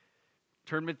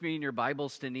Turn with me in your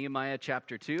Bibles to Nehemiah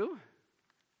chapter 2.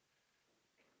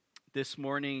 This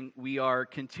morning we are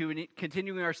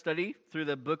continuing our study through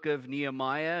the book of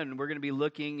Nehemiah, and we're going to be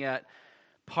looking at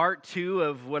part 2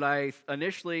 of what I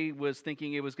initially was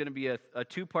thinking it was going to be a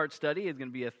 2-part study. It's going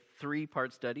to be a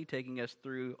 3-part study, taking us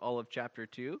through all of chapter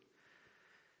 2.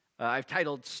 I've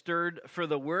titled Stirred for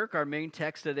the Work. Our main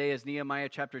text today is Nehemiah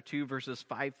chapter 2, verses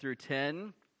 5 through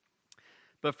 10.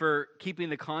 But for keeping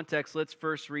the context, let's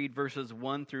first read verses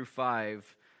 1 through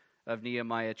 5 of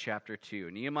Nehemiah chapter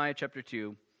 2. Nehemiah chapter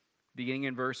 2, beginning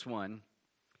in verse 1.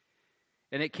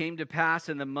 And it came to pass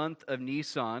in the month of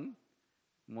Nisan,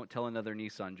 I won't tell another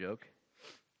Nisan joke,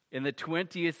 in the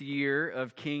 20th year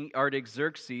of King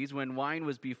Artaxerxes, when wine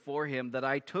was before him, that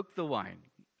I took the wine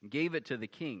and gave it to the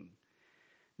king.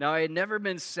 Now I had never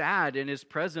been sad in his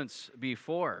presence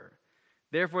before.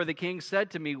 Therefore the king said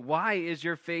to me, "Why is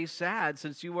your face sad,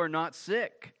 since you are not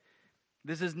sick?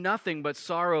 This is nothing but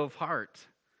sorrow of heart."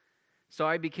 So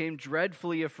I became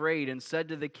dreadfully afraid and said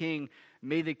to the king,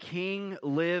 "May the king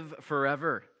live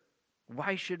forever.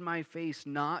 Why should my face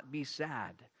not be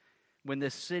sad when the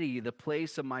city, the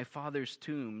place of my father's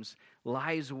tombs,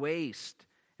 lies waste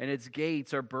and its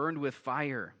gates are burned with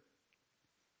fire?"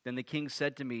 Then the king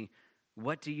said to me,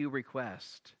 "What do you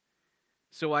request?"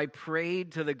 So I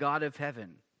prayed to the God of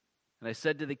heaven, and I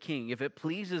said to the king, "If it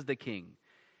pleases the king,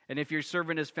 and if your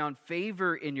servant has found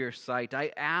favor in your sight,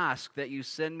 I ask that you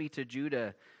send me to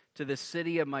Judah, to the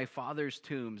city of my father's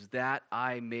tombs, that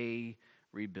I may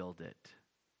rebuild it."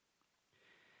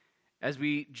 As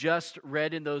we just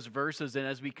read in those verses, and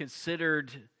as we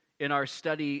considered in our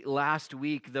study last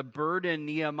week, the burden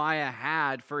Nehemiah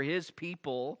had for his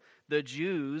people, the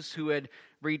Jews who had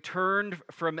returned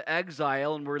from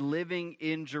exile and were living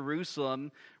in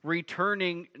Jerusalem,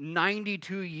 returning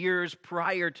 92 years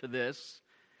prior to this,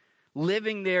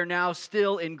 living there now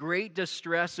still in great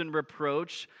distress and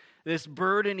reproach. This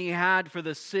burden he had for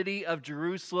the city of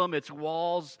Jerusalem, its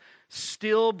walls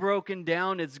still broken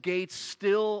down, its gates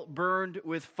still burned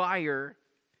with fire,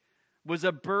 was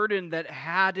a burden that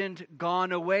hadn't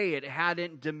gone away. It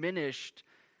hadn't diminished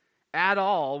at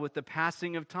all with the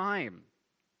passing of time.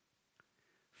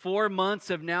 4 months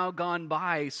have now gone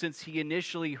by since he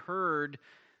initially heard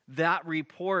that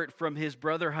report from his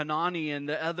brother Hanani and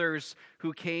the others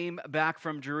who came back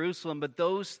from Jerusalem. But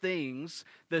those things,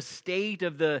 the state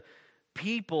of the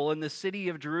people in the city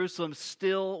of Jerusalem,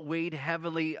 still weighed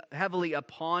heavily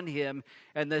upon him,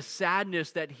 and the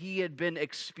sadness that he had been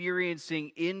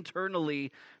experiencing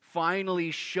internally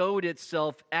finally showed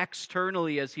itself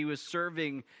externally as he was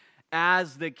serving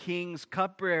as the king's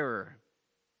cupbearer.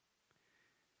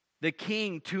 The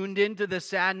king tuned into the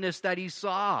sadness that he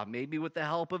saw, maybe with the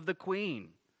help of the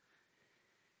queen.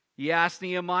 He asked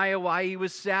Nehemiah why he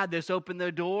was sad. This opened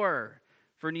the door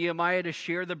for Nehemiah to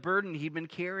share the burden he'd been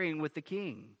carrying with the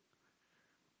king.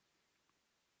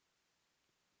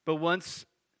 But once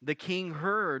the king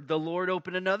heard, the Lord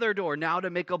opened another door, now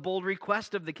to make a bold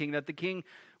request of the king, that the king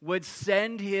would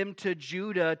send him to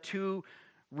Judah to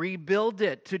rebuild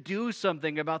it, to do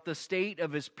something about the state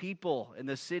of his people in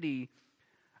the city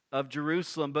of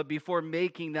Jerusalem. But before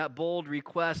making that bold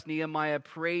request, Nehemiah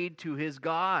prayed to his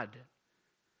God.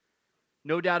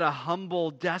 No doubt a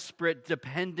humble, desperate,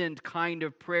 dependent kind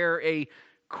of prayer, a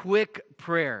quick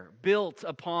prayer built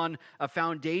upon a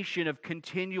foundation of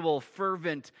continual,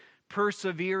 fervent,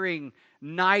 persevering,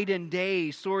 night and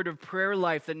day sort of prayer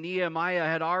life that Nehemiah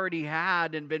had already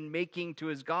had and been making to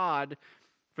his God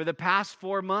for the past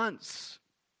 4 months.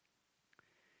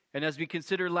 And as we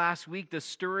considered last week, the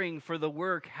stirring for the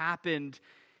work happened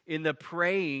in the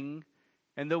praying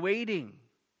and the waiting.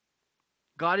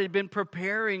 God had been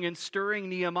preparing and stirring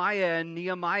Nehemiah, and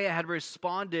Nehemiah had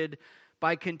responded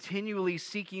by continually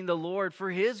seeking the Lord for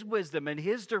his wisdom and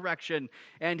his direction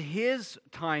and his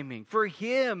timing, for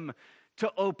him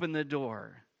to open the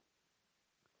door.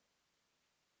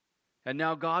 And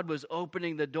now God was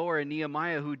opening the door, and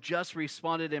Nehemiah, who just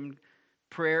responded in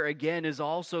prayer again, is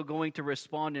also going to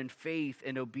respond in faith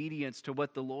and obedience to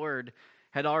what the Lord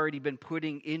had already been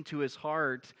putting into his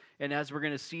heart. And as we're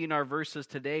going to see in our verses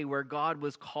today, where God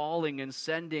was calling and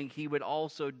sending, he would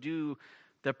also do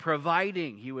the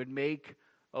providing. He would make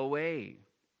a way.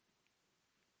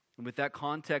 And with that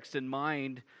context in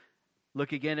mind,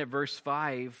 look again at verse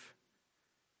 5.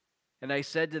 And I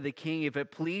said to the king, "If it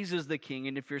pleases the king,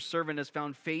 and if your servant has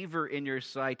found favor in your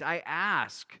sight, I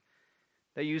ask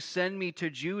that you send me to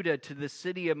Judah, to the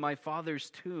city of my father's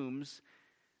tombs,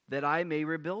 that I may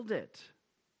rebuild it."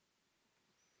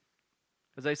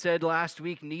 As I said last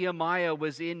week, Nehemiah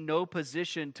was in no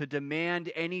position to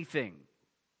demand anything.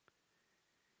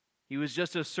 He was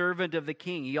just a servant of the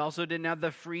king. He also didn't have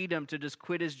the freedom to just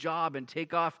quit his job and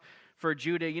take off for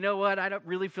Judah. You know what? I don't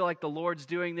really feel like the Lord's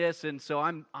doing this, and so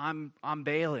I'm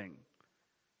bailing.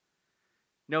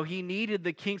 No, he needed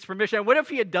the king's permission. And what if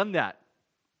he had done that?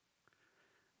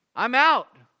 I'm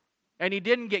out. And he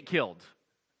didn't get killed.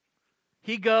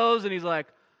 He goes and he's like,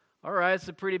 all right, it's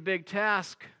a pretty big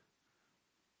task.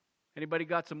 Anybody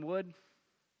got some wood?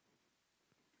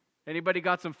 Anybody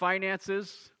got some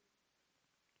finances?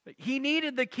 He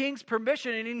needed the king's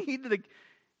permission, and he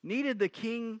needed the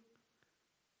king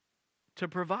to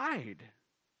provide.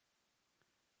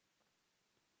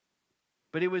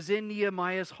 But it was in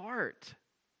Nehemiah's heart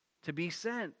to be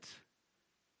sent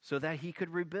so that he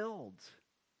could rebuild.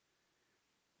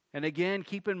 And again,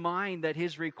 keep in mind that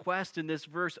his request in this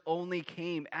verse only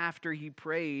came after he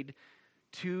prayed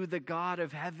to the God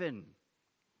of heaven.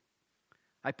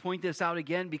 I point this out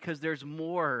again because there's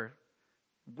more,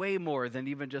 way more than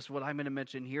even just what I'm going to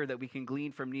mention here that we can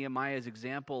glean from Nehemiah's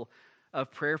example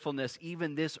of prayerfulness,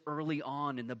 even this early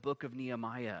on in the book of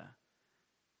Nehemiah.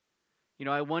 You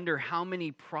know, I wonder how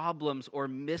many problems or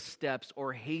missteps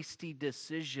or hasty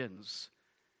decisions,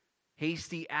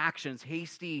 hasty actions,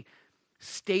 hasty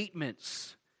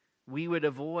statements we would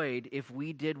avoid if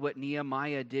we did what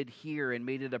Nehemiah did here and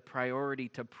made it a priority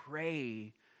to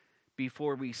pray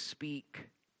before we speak,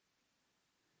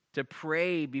 to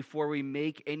pray before we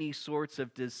make any sorts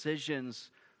of decisions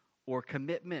or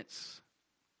commitments.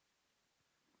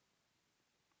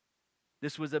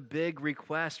 This was a big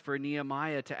request for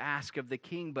Nehemiah to ask of the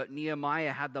king, but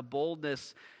Nehemiah had the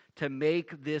boldness to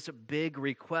make this big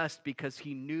request because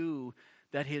he knew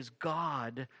that his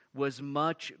God was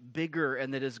much bigger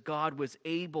and that his God was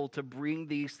able to bring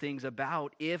these things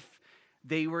about if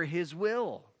they were his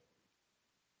will.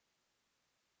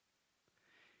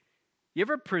 You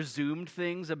ever presumed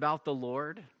things about the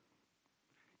Lord?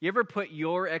 You ever put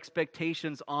your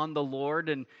expectations on the Lord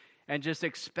and just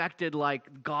expected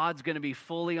like God's going to be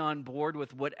fully on board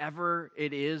with whatever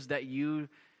it is that you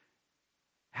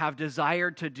have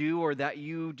desired to do or that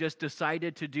you just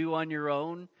decided to do on your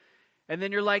own? And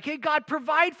then you're like, hey, God,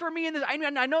 provide for me in this. I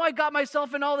know I got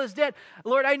myself in all this debt.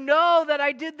 Lord, I know that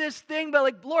I did this thing, but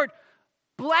like, Lord,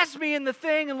 bless me in the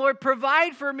thing. And Lord,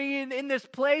 provide for me in this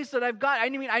place that I've got. I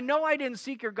mean, I know I didn't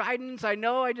seek your guidance. I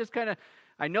know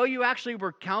I know you actually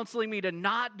were counseling me to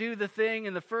not do the thing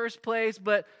in the first place,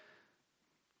 but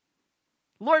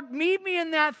Lord, meet me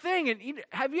in that thing. And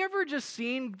have you ever just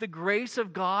seen the grace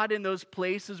of God in those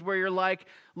places where you're like,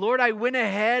 Lord, I went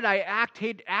ahead, I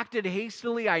acted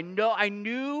hastily. I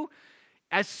knew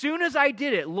as soon as I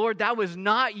did it, Lord, that was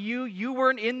not you. You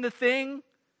weren't in the thing.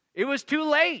 It was too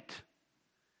late.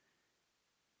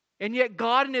 And yet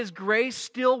God in his grace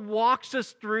still walks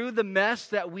us through the mess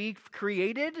that we've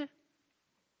created.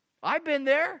 I've been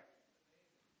there.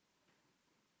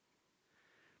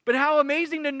 But how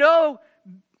amazing to know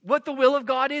what the will of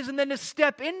God is and then to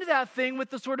step into that thing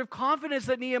with the sort of confidence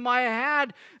that Nehemiah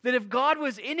had, that if God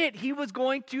was in it, he was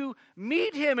going to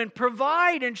meet him and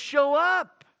provide and show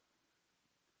up.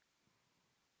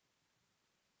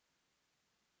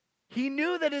 He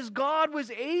knew that his God was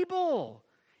able.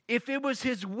 If it was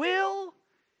his will,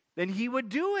 then he would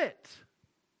do it.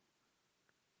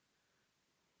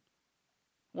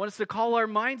 I want us to call our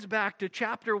minds back to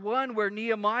chapter 1 where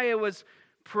Nehemiah was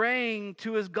praying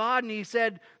to his God, and he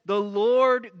said, the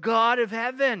Lord God of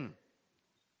heaven,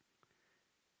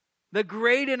 the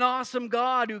great and awesome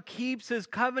God who keeps his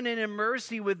covenant and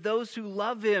mercy with those who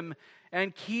love him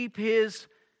and keep his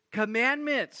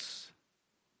commandments.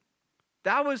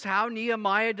 That was how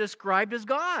Nehemiah described his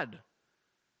God.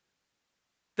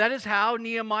 That is how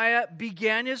Nehemiah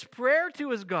began his prayer to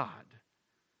his God.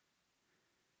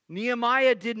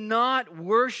 Nehemiah did not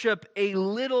worship a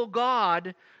little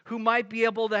God who might be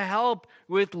able to help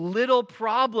with little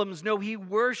problems. No, he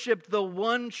worshiped the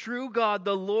one true God,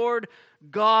 the Lord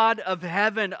God of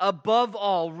heaven, above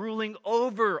all, ruling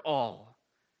over all.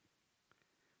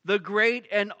 The great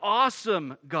and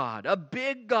awesome God, a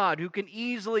big God who can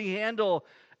easily handle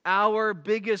our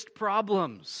biggest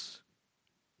problems.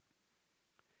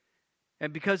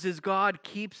 And because his God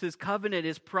keeps his covenant,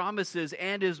 his promises,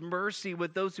 and his mercy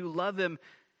with those who love him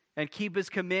and keep his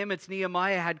commandments,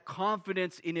 Nehemiah had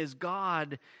confidence in his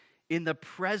God in the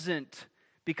present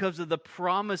because of the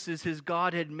promises his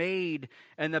God had made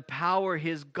and the power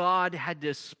his God had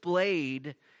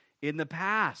displayed in the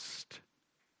past.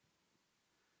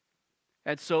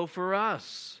 And so for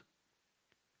us,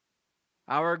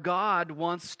 our God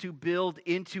wants to build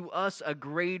into us a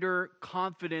greater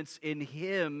confidence in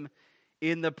him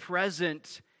in the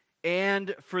present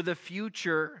and for the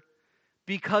future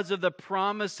because of the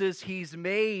promises he's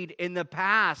made in the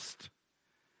past,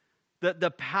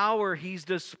 the power he's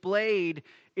displayed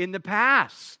in the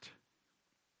past.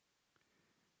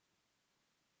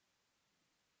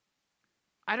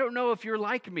 I don't know if you're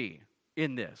like me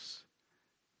in this,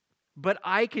 but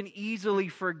I can easily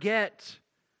forget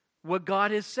what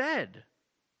God has said.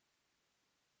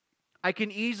 I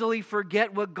can easily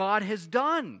forget what God has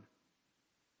done.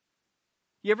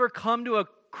 You ever come to a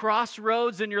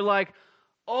crossroads and you're like,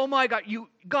 oh my God,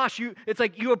 it's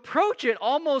like you approach it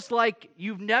almost like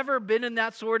you've never been in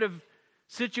that sort of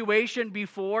situation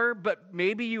before, but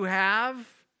maybe you have.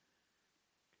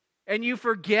 And you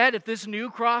forget at this new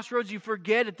crossroads, you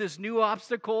forget at this new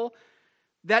obstacle,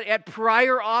 that at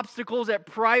prior obstacles, at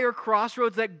prior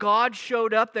crossroads, that God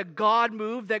showed up, that God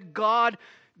moved, that God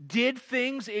did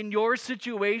things in your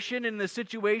situation, in the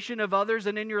situation of others,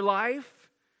 and in your life.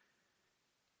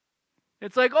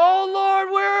 It's like, oh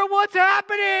Lord, what's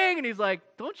happening? And he's like,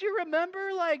 don't you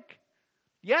remember like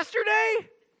yesterday?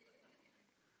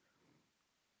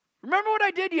 Remember what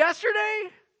I did yesterday?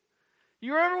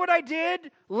 You remember what I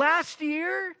did last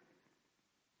year?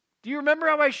 Do you remember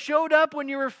how I showed up when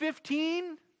you were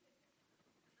 15?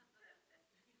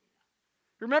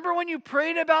 Remember when you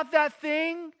prayed about that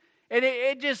thing and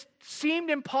it just seemed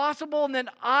impossible and then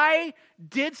I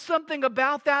did something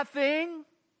about that thing?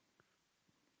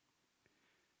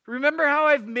 Remember how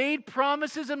I've made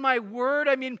promises in my word?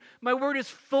 I mean, my word is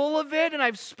full of it and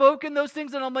I've spoken those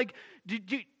things and I'm like,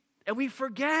 and we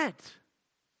forget.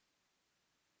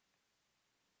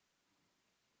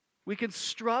 We can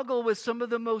struggle with some of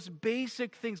the most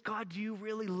basic things. God, do you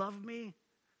really love me?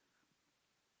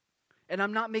 And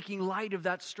I'm not making light of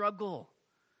that struggle.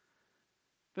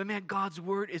 But man, God's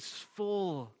word is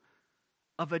full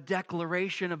of a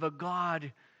declaration of a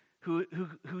God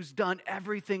who's done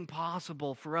everything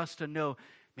possible for us to know,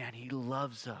 man, he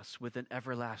loves us with an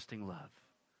everlasting love.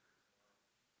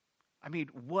 I mean,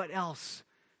 what else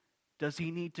does he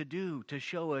need to do to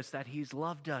show us that he's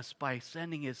loved us by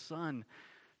sending his son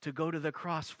to go to the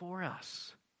cross for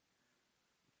us?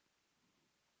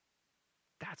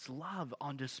 That's love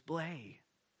on display.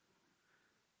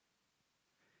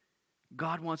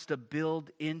 God wants to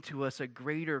build into us a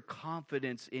greater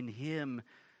confidence in him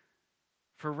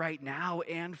for right now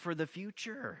and for the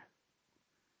future.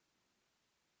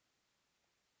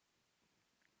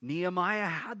 Nehemiah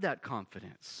had that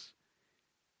confidence.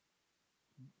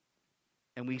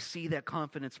 And we see that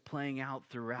confidence playing out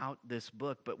throughout this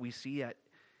book, but we see it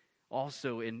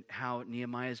also in how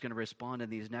Nehemiah is going to respond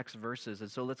in these next verses. And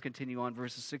so let's continue on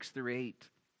verses 6 through 8.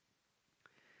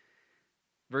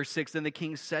 Verse 6, then the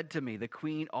king said to me, the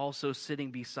queen also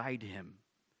sitting beside him,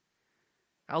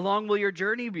 how long will your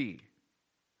journey be?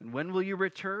 And when will you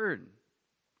return?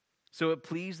 So it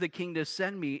pleased the king to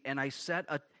send me, and I set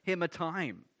him a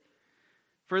time.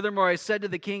 Furthermore, I said to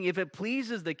the king, if it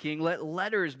pleases the king, let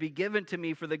letters be given to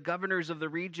me for the governors of the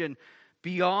region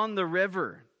beyond the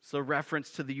river, so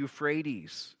reference to the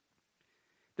Euphrates,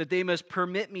 that they must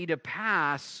permit me to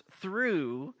pass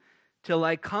through till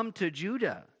I come to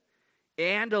Judah,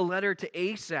 and a letter to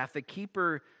Asaph, the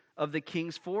keeper of the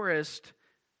king's forest,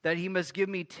 that he must give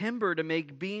me timber to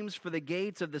make beams for the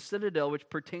gates of the citadel, which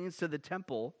pertains to the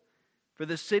temple, for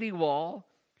the city wall,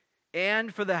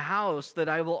 and for the house that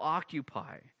I will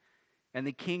occupy. And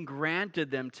the king granted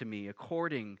them to me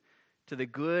according to the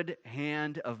good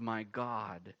hand of my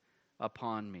God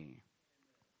upon me.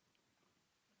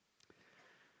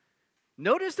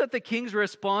 Notice that the king's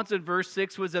response in verse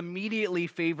 6 was immediately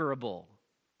favorable.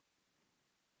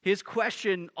 His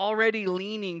question already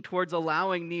leaning towards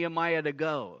allowing Nehemiah to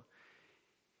go.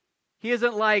 He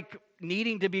isn't like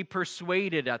needing to be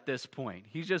persuaded at this point.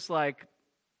 He's just like,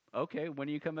 okay, when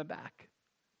are you coming back?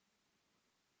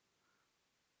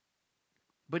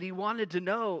 But he wanted to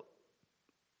know,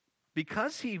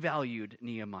 because he valued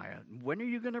Nehemiah, when are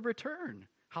you going to return?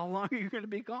 How long are you going to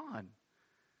be gone?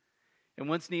 And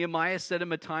once Nehemiah set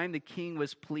him a time, the king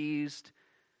was pleased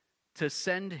to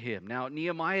send him. Now,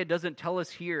 Nehemiah doesn't tell us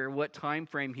here what time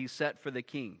frame he set for the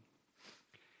king.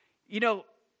 You know,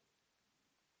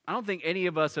 I don't think any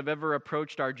of us have ever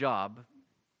approached our job,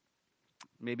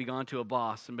 maybe gone to a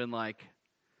boss and been like,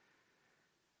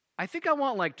 I think I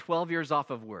want like 12 years off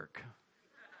of work.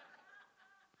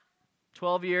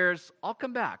 12 years, I'll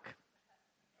come back.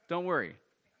 Don't worry.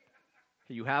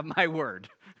 You have my word.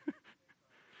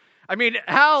 I mean,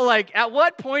 at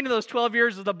what point in those 12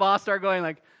 years does the boss start going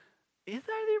like, is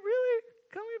that really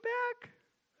coming back?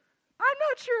 I'm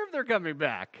not sure if they're coming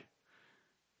back.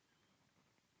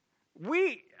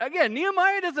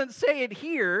 Nehemiah doesn't say it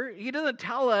here. He doesn't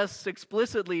tell us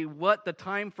explicitly what the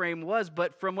time frame was,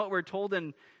 but from what we're told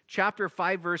in chapter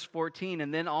 5, verse 14,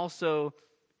 and then also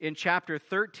in chapter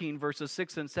 13, verses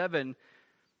 6 and 7,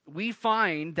 we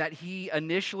find that he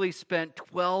initially spent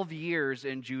 12 years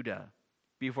in Judah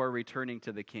before returning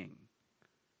to the king.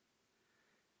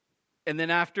 And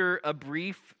then after a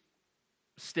brief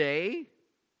stay,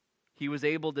 he was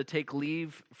able to take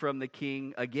leave from the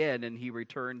king again, and he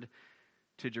returned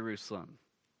to Jerusalem.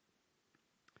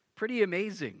 Pretty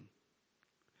amazing.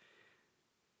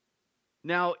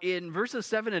 Now, in verses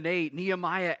 7 and 8,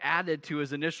 Nehemiah added to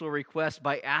his initial request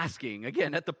by asking,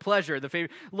 again, at the pleasure, the favor,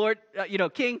 Lord,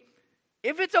 King,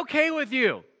 if it's okay with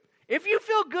you, if you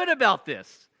feel good about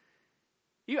this,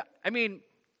 you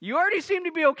already seem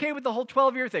to be okay with the whole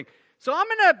 12-year thing. So I'm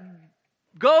going to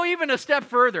go even a step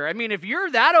further. I mean, if you're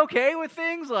that okay with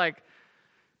things, like,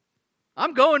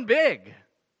 I'm going big.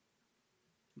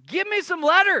 Give me some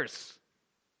letters.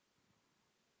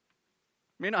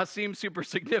 May not seem super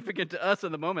significant to us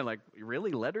in the moment. Like,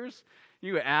 really, letters?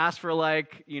 You ask for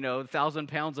 1,000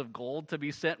 pounds of gold to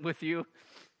be sent with you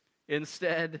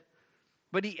instead.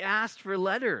 But he asked for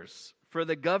letters for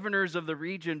the governors of the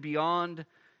region beyond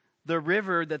the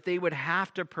river that they would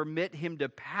have to permit him to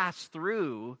pass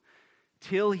through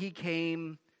till he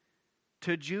came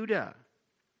to Judah.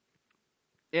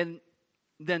 And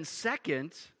then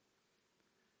second,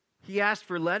 he asked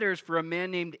for letters for a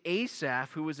man named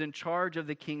Asaph, who was in charge of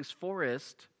the king's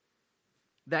forest,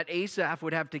 that Asaph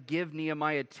would have to give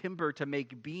Nehemiah timber to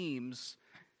make beams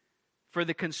for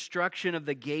the construction of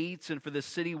the gates and for the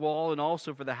city wall and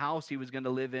also for the house he was going to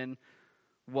live in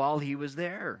while he was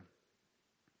there.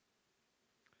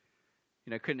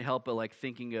 I couldn't help but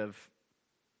thinking of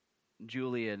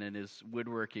Julian and his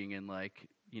woodworking and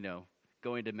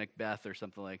going to Macbeth or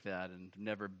something like that, and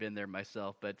never been there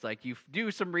myself. But it's you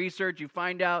do some research, you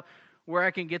find out where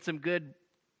I can get some good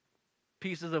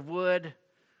pieces of wood.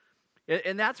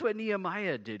 And that's what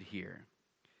Nehemiah did here.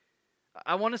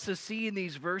 I want us to see in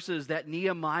these verses that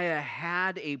Nehemiah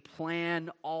had a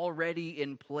plan already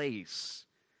in place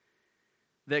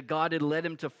that God had led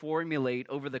him to formulate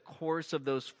over the course of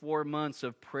those 4 months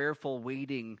of prayerful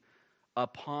waiting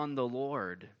upon the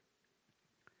Lord,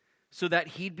 so that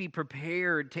he'd be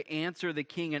prepared to answer the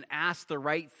king and ask the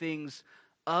right things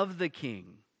of the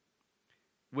king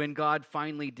when God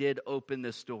finally did open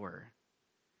this door.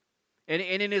 And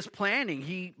in his planning,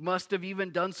 he must have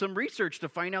even done some research to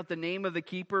find out the name of the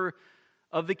keeper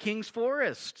of the king's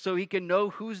forest, so he can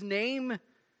know whose name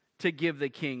to give the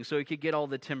king, so he could get all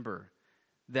the timber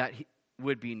that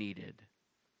would be needed.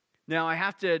 Now, I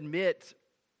have to admit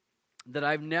that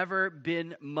I've never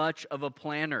been much of a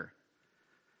planner.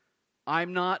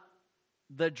 I'm not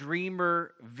the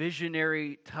dreamer,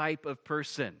 visionary type of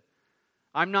person.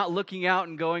 I'm not looking out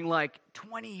and going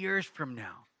 20 years from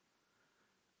now,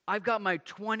 I've got my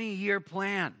 20-year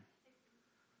plan.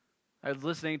 I was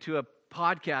listening to a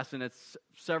podcast, and it's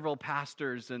several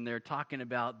pastors, and they're talking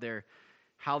about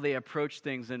how they approach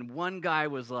things. And one guy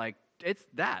was like, it's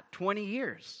 20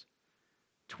 years.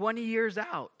 20 years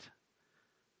out.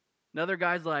 Another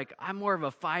guy's like, I'm more of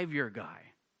a 5-year guy.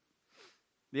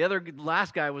 The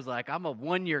last guy was like, I'm a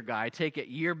 1-year guy. I take it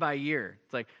year by year.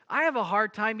 It's I have a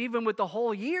hard time even with the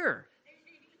whole year.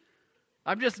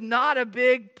 I'm just not a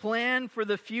big plan for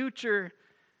the future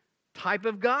type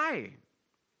of guy.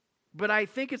 But I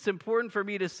think it's important for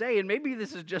me to say, and maybe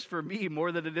this is just for me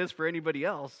more than it is for anybody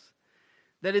else,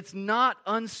 that it's not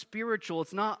unspiritual,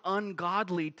 it's not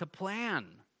ungodly to plan.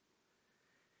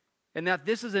 And that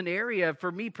this is an area,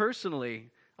 for me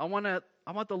personally, I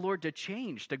want the Lord to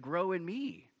change, to grow in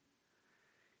me.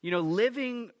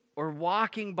 Living or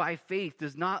walking by faith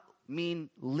does not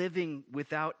mean living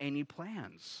without any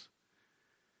plans.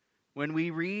 When we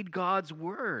read God's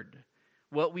word,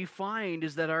 what we find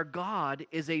is that our God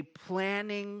is a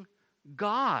planning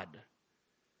God.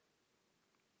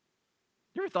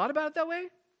 You ever thought about it that way?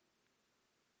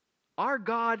 Our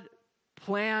God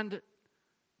planned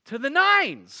to the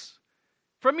nines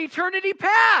from eternity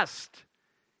past.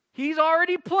 He's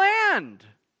already planned.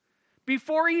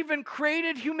 Before he even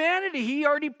created humanity, he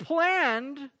already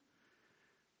planned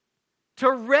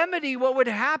to remedy what would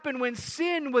happen when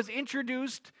sin was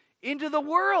introduced into the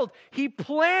world. He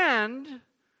planned,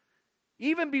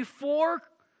 even before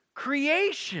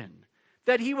creation,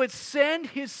 that he would send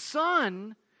his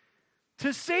Son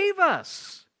to save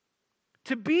us,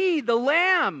 to be the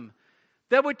Lamb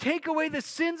that would take away the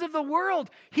sins of the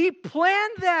world. He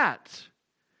planned that.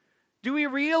 Do we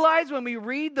realize when we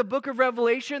read the book of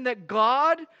Revelation that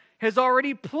God has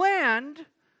already planned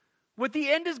what the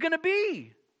end is going to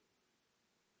be?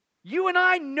 You and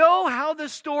I know how the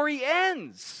story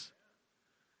ends.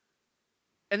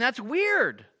 And that's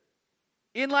weird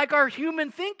in like our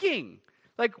human thinking.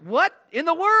 Like, what in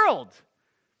the world?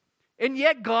 And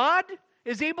yet God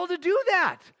is able to do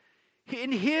that.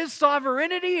 In His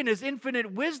sovereignty, in His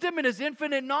infinite wisdom, and His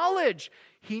infinite knowledge,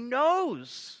 He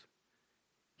knows.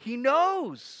 He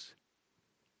knows.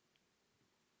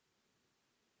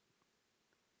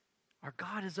 Our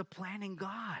God is a planning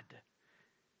God.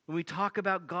 When we talk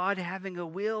about God having a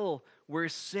will, we're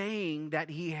saying that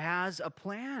He has a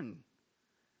plan.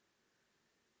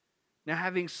 Now,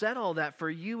 having said all that, for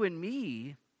you and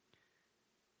me,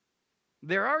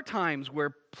 there are times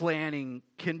where planning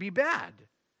can be bad.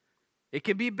 It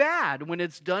can be bad when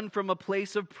it's done from a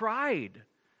place of pride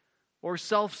or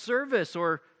self-service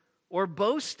or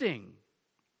boasting.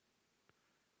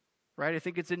 Right? I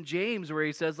think it's in James where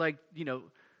he says, like,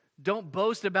 don't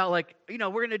boast about like, we're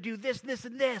going to do this, this,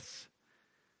 and this.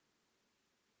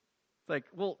 Like,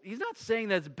 well, he's not saying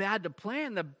that it's bad to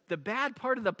plan. The bad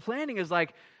part of the planning is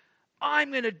like,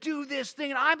 I'm going to do this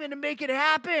thing and I'm going to make it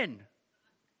happen.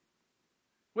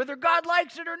 Whether God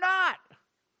likes it or not.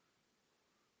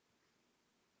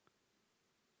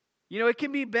 It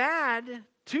can be bad,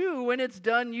 too, when it's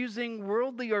done using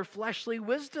worldly or fleshly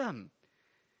wisdom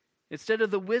instead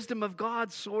of the wisdom of God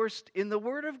sourced in the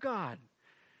Word of God.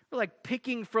 We're like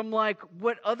picking from like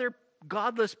what other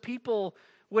godless people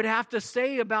would have to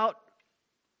say about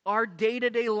our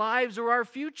day-to-day lives or our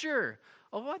future.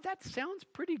 Oh, well, that sounds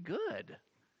pretty good.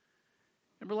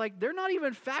 And we're like, they're not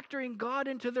even factoring God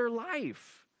into their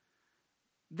life.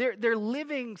 They're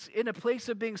living in a place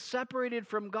of being separated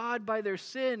from God by their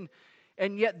sin,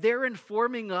 and yet they're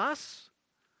informing us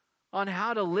on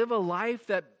how to live a life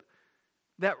that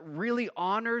really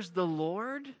honors the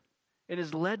Lord and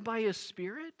is led by His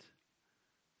Spirit.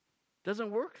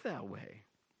 Doesn't work that way.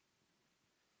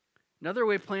 Another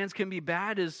way plans can be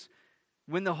bad is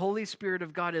when the Holy Spirit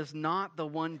of God is not the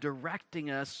one directing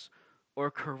us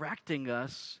or correcting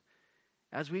us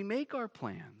as we make our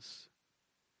plans.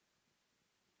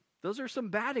 Those are some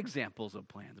bad examples of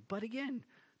plans. But again,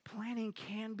 planning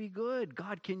can be good.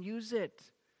 God can use it.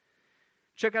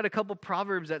 Check out a couple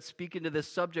Proverbs that speak into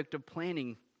this subject of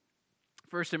planning.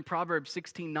 First in Proverbs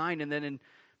 16:9, and then in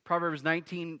Proverbs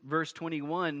 19, verse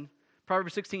 21.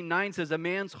 Proverbs 16:9 says, a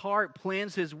man's heart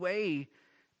plans his way,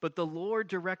 but the Lord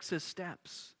directs his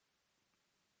steps.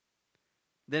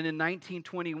 Then in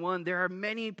 19:21, there are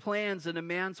many plans in a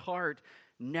man's heart.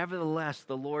 Nevertheless,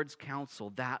 the Lord's counsel,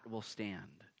 that will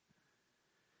stand.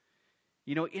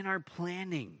 In our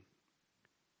planning,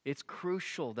 it's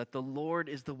crucial that the Lord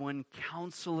is the one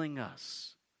counseling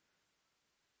us.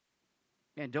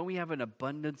 Man, don't we have an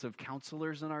abundance of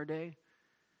counselors in our day?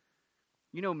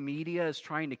 Media is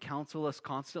trying to counsel us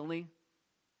constantly.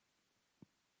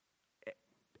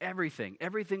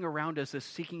 Everything around us is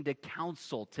seeking to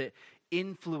counsel, to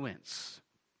influence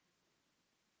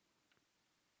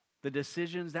the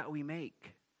decisions that we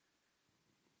make,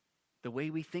 the way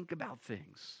we think about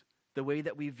things, the way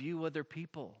that we view other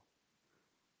people,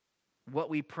 what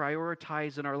we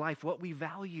prioritize in our life, what we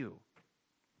value.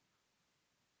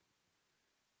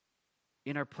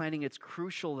 In our planning, it's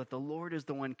crucial that the Lord is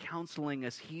the one counseling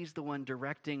us. He's the one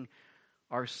directing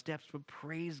our steps. But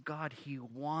praise God, He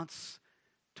wants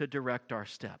to direct our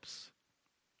steps.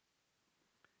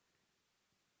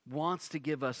 Wants to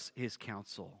give us His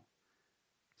counsel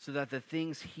so that the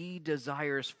things He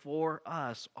desires for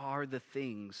us are the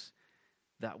things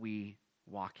that we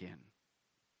walk in.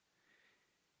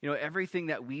 Everything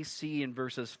that we see in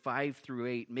verses 5 through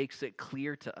 8 makes it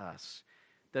clear to us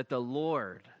that the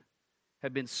Lord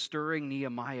had been stirring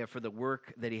Nehemiah for the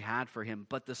work that He had for him.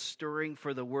 But the stirring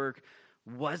for the work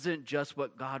wasn't just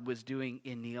what God was doing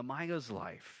in Nehemiah's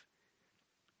life,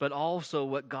 but also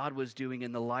what God was doing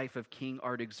in the life of King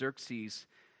Artaxerxes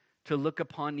to look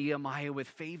upon Nehemiah with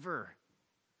favor,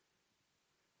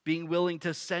 being willing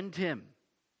to send him,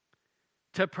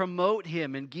 to promote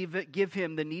him and give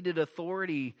him the needed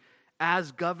authority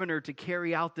as governor to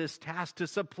carry out this task, to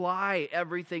supply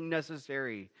everything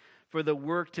necessary for the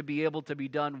work to be able to be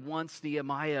done once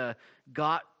Nehemiah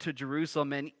got to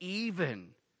Jerusalem, and even,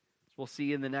 as we'll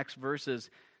see in the next verses,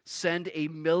 send a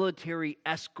military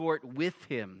escort with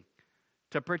him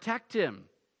to protect him.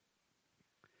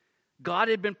 God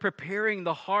had been preparing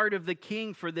the heart of the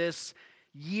king for this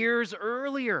years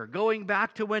earlier, going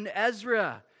back to when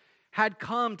Ezra had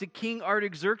come to King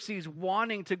Artaxerxes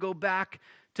wanting to go back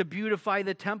to beautify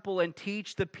the temple and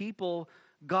teach the people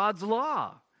God's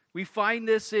law. We find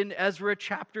this in Ezra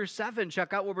chapter 7.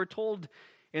 Check out what we're told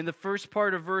in the first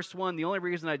part of verse 1, the only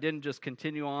reason I didn't just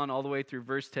continue on all the way through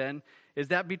verse 10 is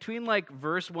that between like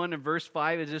verse 1 and verse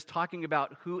 5 is just talking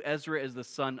about who Ezra is the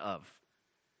son of.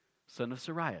 Son of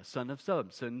Sariah, son of so,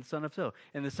 son of so,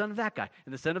 and the son of that guy,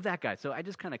 and the son of that guy. So I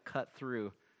just kind of cut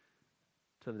through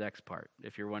to the next part,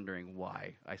 if you're wondering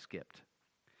why I skipped.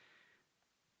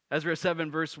 Ezra 7,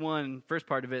 verse 1, first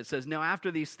part of it says, "Now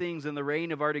after these things, in the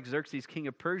reign of Artaxerxes, king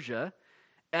of Persia,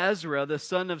 Ezra, the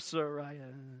son of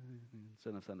Sariah,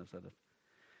 son of.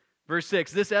 Verse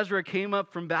 6, "This Ezra came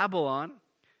up from Babylon,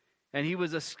 and he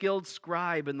was a skilled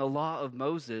scribe in the law of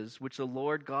Moses, which the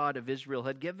Lord God of Israel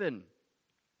had given.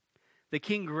 The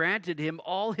king granted him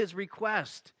all his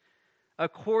request,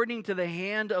 according to the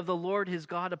hand of the Lord his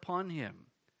God upon him.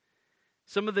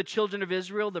 Some of the children of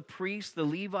Israel, the priests, the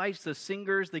Levites, the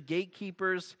singers, the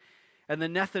gatekeepers, and the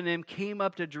Nethinim came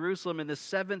up to Jerusalem in the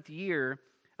 7th year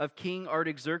of King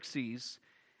Artaxerxes.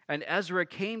 And Ezra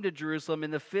came to Jerusalem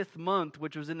in the 5th month,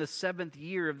 which was in the 7th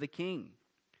year of the king.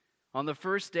 On the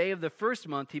first day of the 1st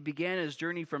month, he began his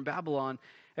journey from Babylon.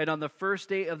 And on the first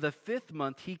day of the 5th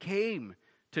month, he came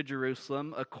to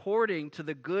Jerusalem, according to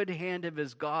the good hand of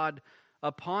his God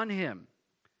upon him.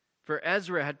 For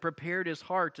Ezra had prepared his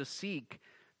heart to seek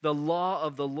the law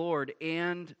of the Lord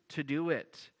and to do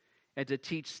it, and to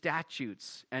teach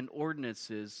statutes and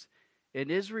ordinances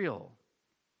in Israel."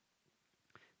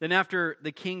 Then after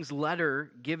the king's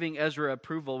letter giving Ezra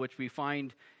approval, which we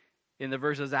find in the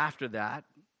verses after that,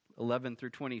 11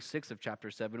 through 26 of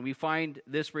chapter 7, we find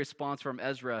this response from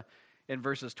Ezra in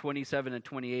verses 27 and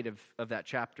 28 of that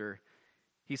chapter.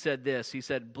 He said this, he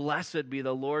said, "Blessed be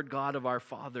the Lord God of our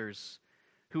fathers,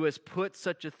 who has put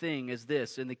such a thing as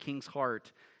this in the king's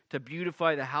heart, to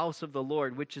beautify the house of the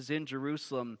Lord, which is in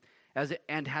Jerusalem,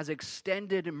 and has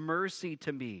extended mercy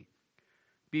to me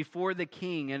before the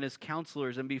king and his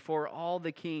counselors, and before all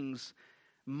the king's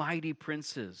mighty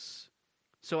princes.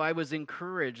 So I was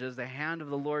encouraged as the hand of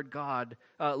the Lord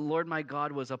my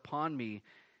God was upon me,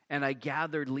 and I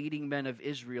gathered leading men of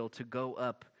Israel to go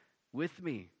up with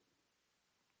me."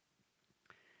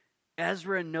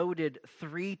 Ezra noted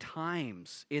 3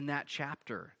 times in that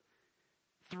chapter,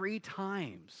 3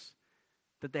 times,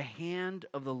 that the hand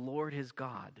of the Lord his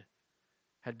God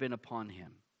had been upon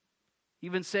him.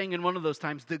 Even saying in one of those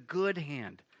times, the good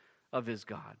hand of his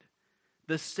God.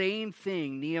 The same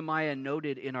thing Nehemiah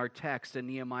noted in our text in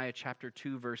Nehemiah chapter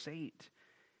 2, verse 8.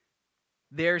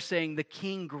 They're saying, "The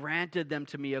king granted them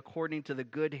to me according to the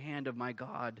good hand of my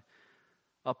God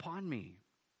upon me."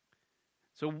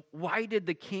 So why did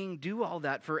the king do all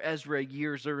that for Ezra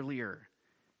years earlier?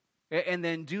 And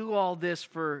then do all this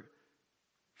for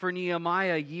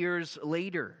Nehemiah years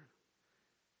later?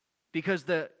 Because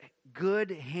the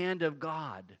good hand of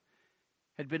God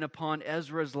had been upon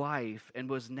Ezra's life and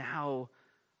was now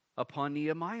upon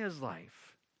Nehemiah's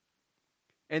life.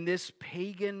 And this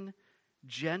pagan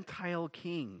Gentile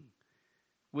king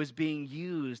was being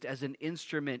used as an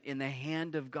instrument in the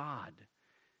hand of God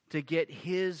to get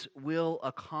his will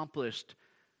accomplished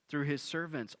through his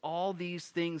servants. All these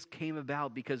things came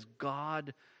about because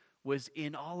God was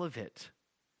in all of it.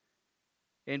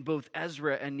 And both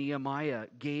Ezra and Nehemiah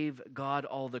gave God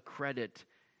all the credit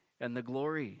and the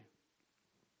glory.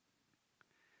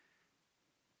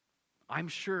 I'm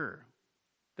sure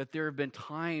that there have been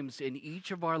times in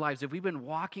each of our lives, if we've been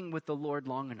walking with the Lord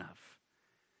long enough,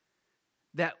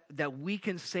 that we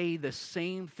can say the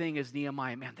same thing as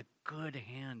Nehemiah. Man, the good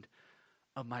hand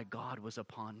of my God was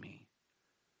upon me.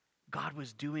 God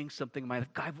was doing something in my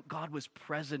life. God was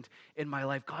present in my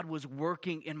life. God was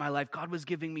working in my life. God was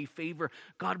giving me favor.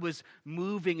 God was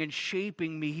moving and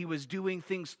shaping me. He was doing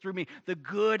things through me. The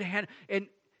good hand. And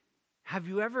have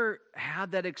you ever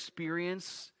had that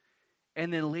experience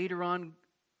and then later on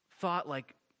thought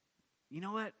like, you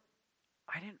know what?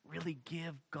 I didn't really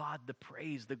give God the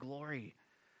praise, the glory,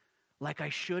 like I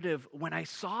should have when I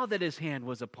saw that his hand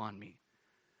was upon me.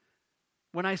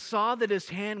 When I saw that his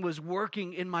hand was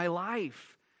working in my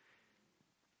life.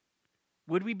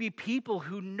 Would we be people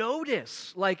who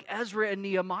notice, like Ezra and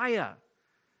Nehemiah,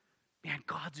 man,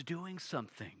 God's doing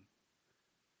something?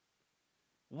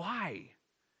 Why?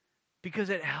 Because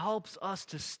it helps us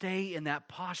to stay in that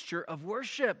posture of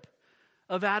worship,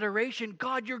 of adoration.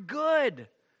 God, you're good.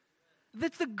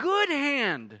 That's the good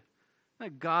hand.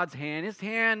 Not God's hand. His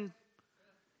hand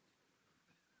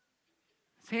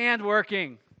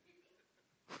working.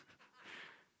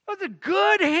 That's a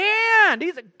good hand.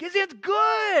 His hand's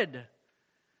good.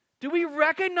 Do we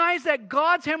recognize that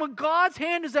God's hand, when God's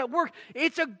hand is at work,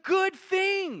 it's a good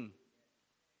thing?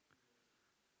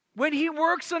 When he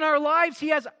works in our lives, he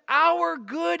has our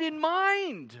good in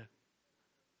mind.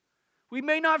 We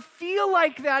may not feel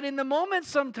like that in the moment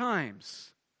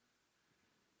sometimes.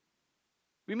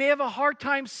 We may have a hard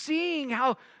time seeing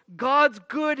how God's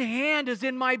good hand is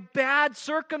in my bad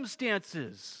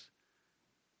circumstances.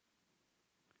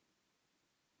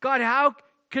 God, how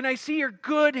can I see your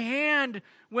good hand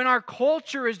when our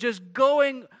culture is just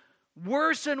going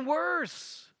worse and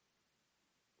worse?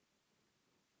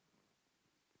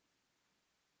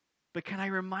 But can I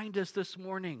remind us this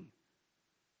morning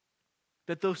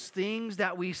that those things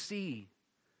that we see,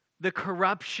 the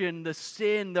corruption, the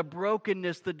sin, the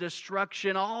brokenness, the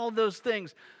destruction, all those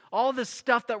things, all the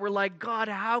stuff that we're like, God,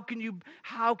 how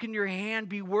can your hand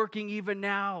be working even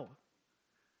now?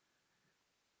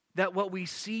 That what we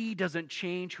see doesn't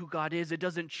change who God is. It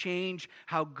doesn't change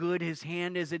how good his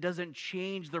hand is. It doesn't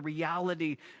change the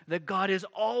reality that God is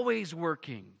always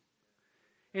working.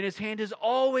 And his hand is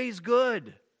always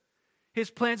good. His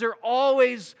plans are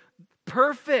always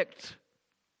perfect.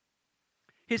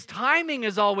 His timing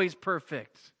is always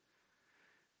perfect.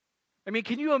 I mean,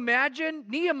 can you imagine?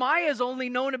 Nehemiah has only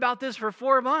known about this for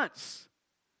 4 months.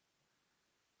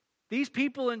 These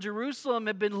people in Jerusalem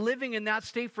have been living in that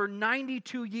state for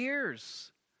 92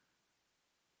 years.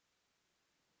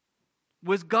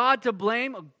 Was God to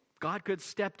blame? God could have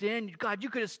stepped in. God, you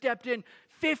could have stepped in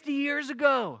 50 years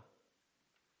ago.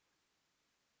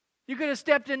 You could have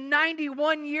stepped in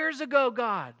 91 years ago,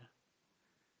 God.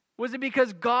 Was it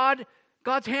because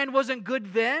God's hand wasn't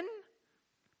good then?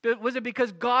 Was it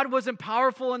because God wasn't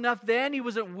powerful enough then? He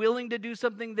wasn't willing to do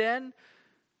something then?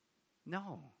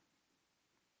 No.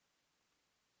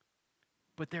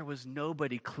 But there was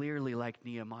nobody clearly like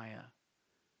Nehemiah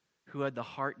who had the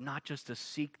heart not just to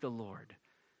seek the Lord,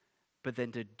 but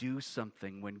then to do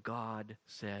something when God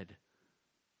said,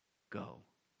 go,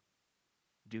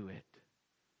 do it,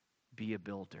 be a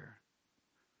builder.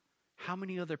 How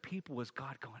many other people was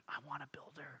God going, I want a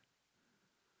builder.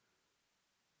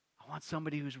 I want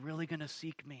somebody who's really going to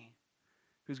seek me,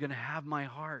 who's going to have my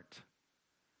heart.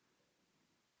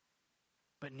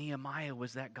 But Nehemiah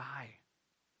was that guy.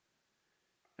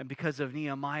 And because of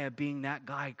Nehemiah being that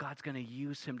guy, God's going to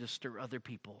use him to stir other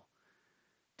people,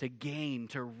 to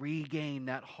regain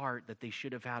that heart that they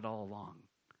should have had all along.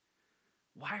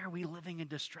 Why are we living in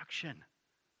destruction?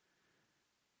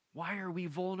 Why are we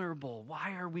vulnerable?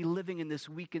 Why are we living in this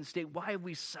weakened state? Why have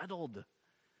we settled?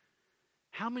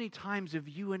 How many times have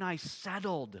you and I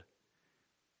settled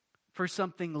for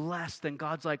something less than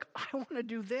God's like, I want to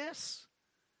do this.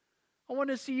 I want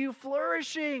to see you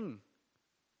flourishing.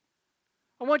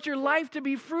 I want your life to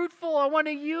be fruitful. I want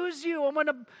to use you. I want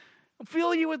to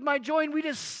fill you with my joy. And we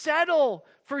just settle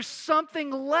for something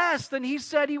less than he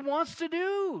said he wants to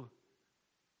do.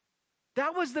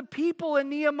 That was the people in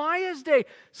Nehemiah's day,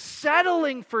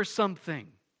 settling for something.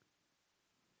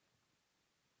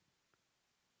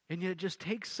 And yet it just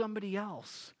takes somebody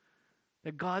else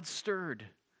that God stirred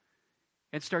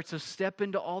and starts to step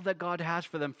into all that God has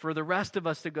for them. For the rest of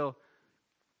us to go,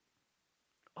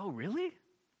 oh, really?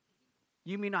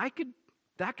 You mean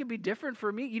that could be different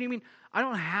for me? You mean I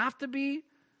don't have to be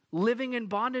living in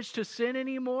bondage to sin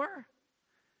anymore?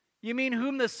 You mean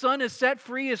whom the Son has set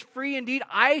free is free indeed?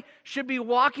 I should be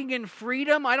walking in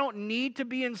freedom. I don't need to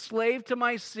be enslaved to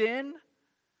my sin.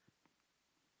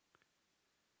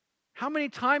 How many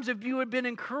times have you been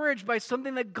encouraged by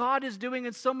something that God is doing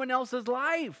in someone else's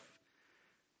life?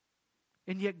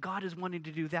 And yet God is wanting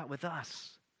to do that with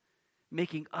us,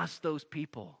 making us those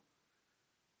people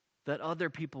that other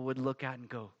people would look at and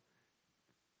go,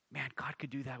 man, God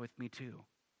could do that with me too.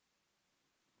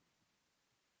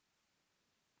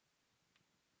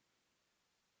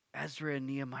 Ezra and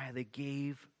Nehemiah, they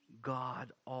gave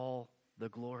God all the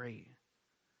glory.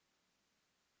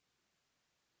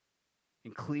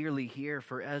 And clearly here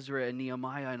for Ezra and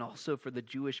Nehemiah and also for the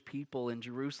Jewish people in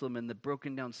Jerusalem and the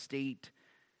broken down state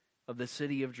of the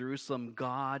city of Jerusalem,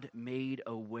 God made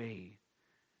a way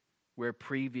where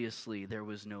previously there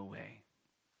was no way.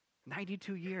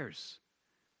 92 years.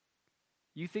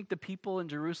 You think the people in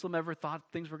Jerusalem ever thought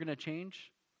things were going to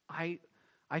change? I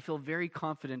feel very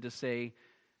confident to say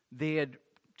they had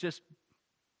just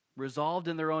resolved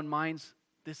in their own minds,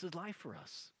 this is life for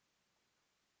us.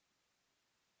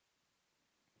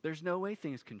 There's no way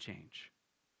things can change.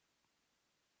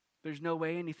 There's no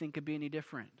way anything could be any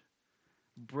different.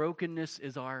 Brokenness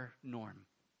is our norm.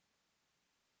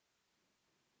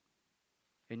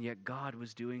 And yet God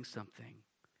was doing something.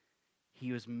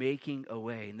 He was making a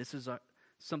way. And this is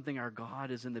something our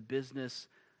God is in the business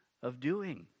of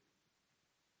doing.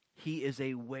 He is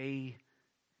a way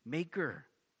maker.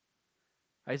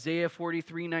 Isaiah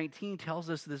 43:19 tells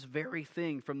us this very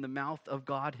thing from the mouth of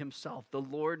God himself. The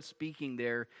Lord speaking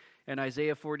there And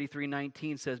Isaiah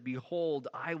 43:19 says, "Behold,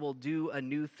 I will do a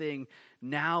new thing.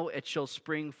 Now it shall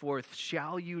spring forth.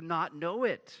 Shall you not know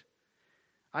it?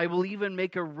 I will even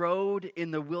make a road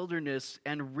in the wilderness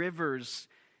and rivers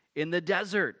in the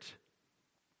desert."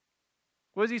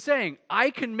 What is he saying? I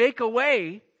can make a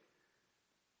way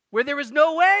where there is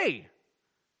no way.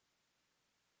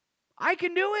 I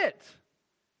can do it.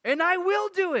 And I will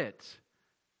do it.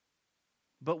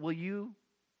 But will you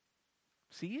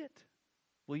see it?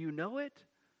 Will you know it?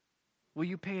 Will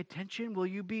you pay attention? Will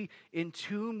you be in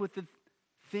tune with the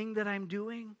thing that I'm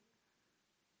doing?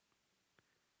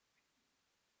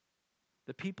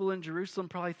 The people in Jerusalem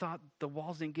probably thought the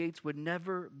walls and gates would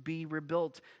never be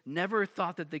rebuilt, never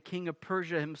thought that the king of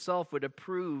Persia himself would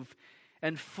approve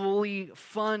and fully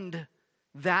fund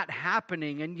that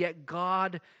happening. And yet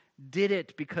God did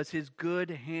it because his good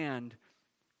hand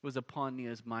was upon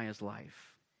Nehemiah's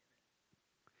life.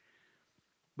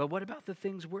 But what about the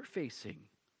things we're facing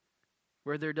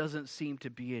where there doesn't seem to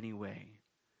be any way?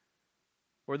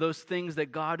 Or those things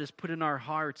that God has put in our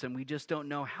hearts and we just don't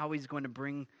know how he's going to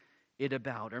bring it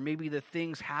about? Or maybe the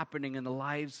things happening in the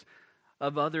lives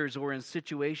of others or in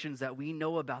situations that we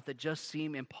know about that just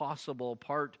seem impossible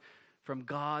apart from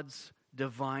God's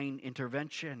divine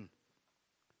intervention.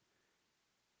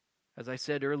 As I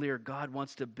said earlier, God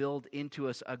wants to build into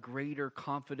us a greater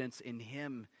confidence in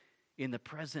him in the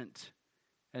present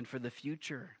and for the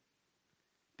future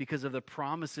because of the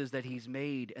promises that he's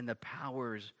made and the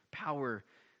power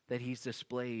that he's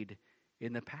displayed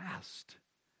in the past.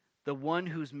 The one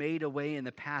who's made a way in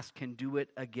the past can do it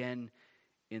again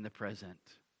in the present.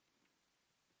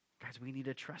 Guys, we need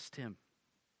to trust him.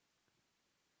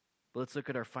 But let's look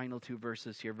at our final two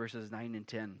verses here, verses 9 and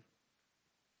 10.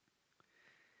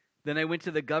 Then I went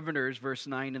to the governors, verse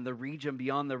 9, in the region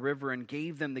beyond the river and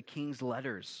gave them the king's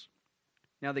letters.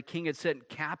 Now the king had sent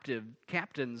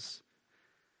captains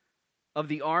of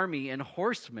the army and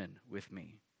horsemen with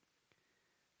me.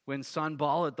 When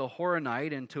Sanballat the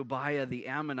Horonite and Tobiah the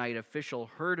Ammonite official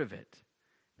heard of it,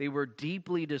 they were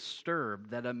deeply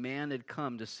disturbed that a man had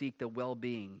come to seek the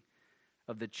well-being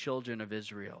of the children of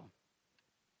Israel.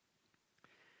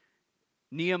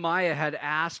 Nehemiah had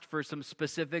asked for some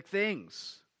specific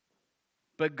things,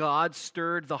 but God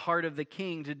stirred the heart of the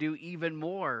king to do even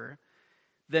more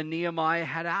than Nehemiah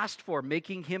had asked for,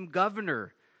 making him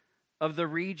governor of the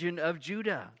region of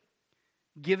Judah,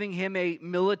 giving him a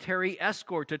military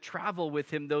escort to travel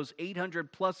with him those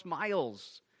 800 plus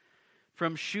miles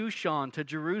from Shushan to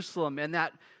Jerusalem, and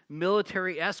that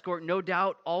military escort no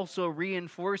doubt also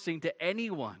reinforcing to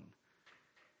anyone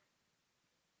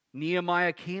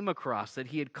Nehemiah came across that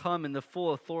he had come in the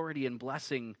full authority and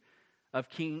blessing of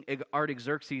King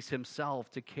Artaxerxes himself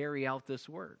to carry out this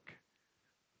work.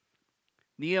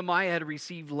 Nehemiah had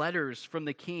received letters from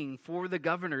the king for the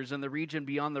governors in the region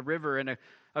beyond the river, and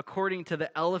according to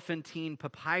the Elephantine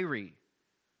Papyri,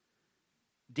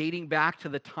 dating back to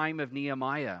the time of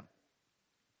Nehemiah,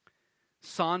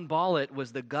 Sanballat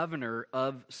was the governor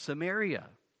of Samaria.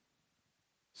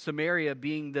 Samaria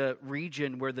being the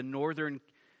region where the northern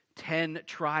 10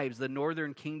 tribes, the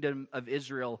northern kingdom of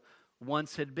Israel,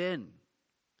 once had been.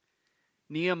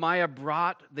 Nehemiah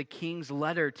brought the king's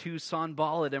letter to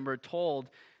Sanballat, and we're told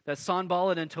that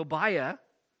Sanballat and Tobiah,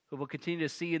 who we'll continue to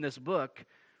see in this book,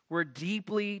 were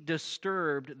deeply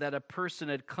disturbed that a person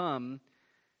had come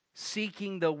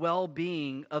seeking the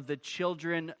well-being of the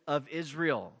children of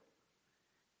Israel.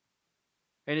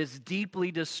 And it's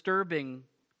deeply disturbing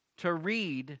to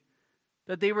read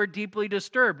that they were deeply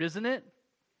disturbed, isn't it?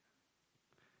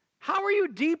 How are you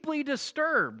deeply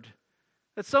disturbed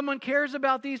that someone cares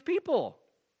about these people?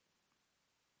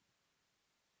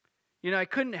 You know, I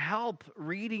couldn't help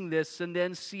reading this and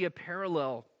then see a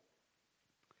parallel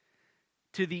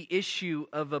to the issue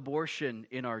of abortion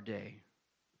in our day.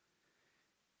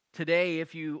 Today,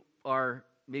 if you are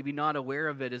maybe not aware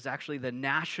of it, is actually the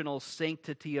National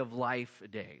Sanctity of Life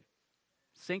Day.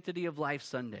 Sanctity of Life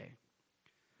Sunday.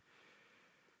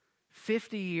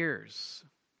 50 years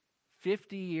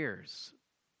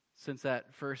since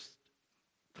that first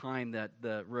time that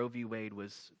the Roe v. Wade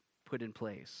was put in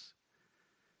place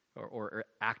or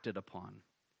acted upon.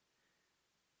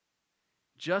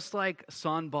 Just like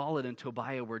Sanballat and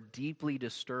Tobiah were deeply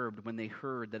disturbed when they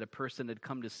heard that a person had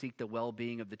come to seek the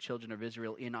well-being of the children of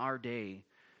Israel, in our day,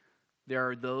 there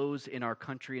are those in our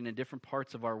country and in different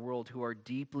parts of our world who are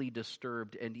deeply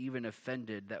disturbed and even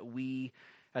offended that we,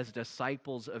 as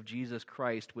disciples of Jesus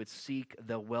Christ, would seek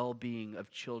the well-being of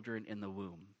children in the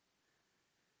womb,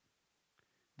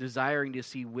 desiring to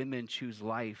see women choose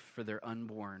life for their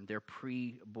unborn, their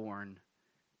pre-born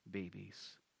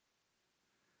babies.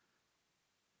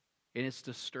 And it's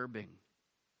disturbing.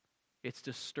 It's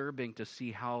disturbing to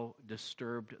see how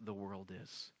disturbed the world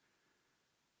is.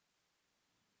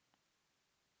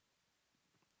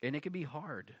 And it can be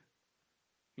hard.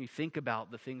 You think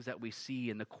about the things that we see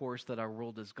in the course that our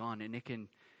world has gone, and it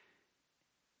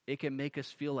can make us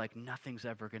feel like nothing's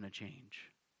ever going to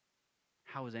change.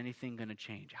 How is anything going to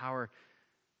change? How are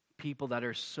people that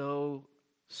are so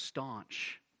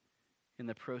staunch in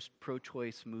the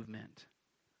pro-choice movement,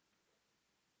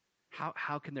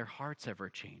 how can their hearts ever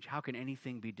change? How can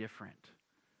anything be different?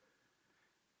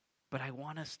 But I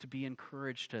want us to be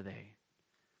encouraged today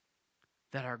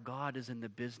that our God is in the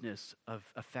business of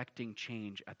affecting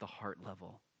change at the heart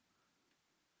level.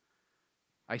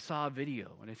 I saw a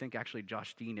video, and I think actually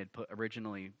Josh Dean had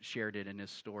originally shared it in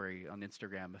his story on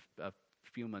Instagram a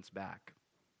few months back.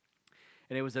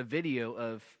 And it was a video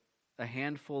of a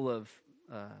handful of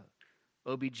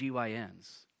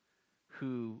OBGYNs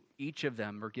who each of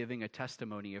them were giving a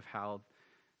testimony of how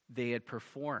they had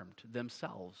performed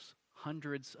themselves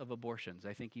hundreds of abortions.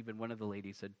 I think even one of the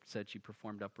ladies had said she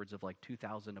performed upwards of like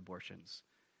 2,000 abortions.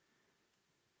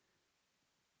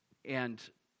 And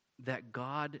that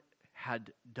God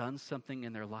had done something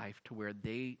in their life to where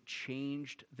they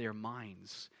changed their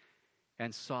minds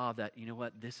and saw that, you know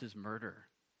what, this is murder.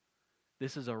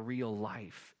 This is a real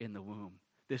life in the womb.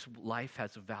 This life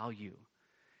has value.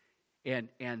 And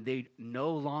they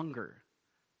no longer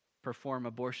perform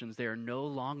abortions. They are no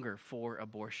longer for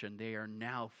abortion. They are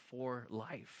now for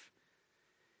life.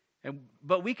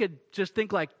 But we could just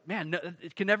think like, man, no,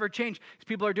 it can never change.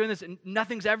 People are doing this and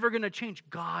nothing's ever going to change.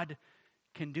 God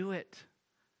can do it.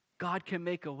 God can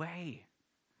make a way.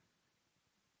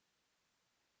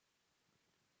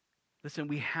 Listen,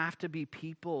 we have to be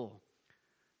people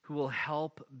who will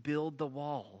help build the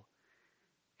wall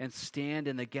and stand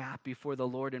in the gap before the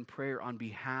Lord in prayer on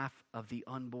behalf of the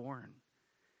unborn.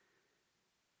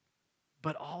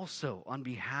 But also on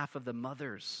behalf of the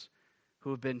mothers who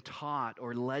have been taught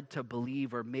or led to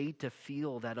believe or made to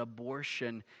feel that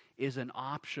abortion is an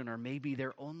option or maybe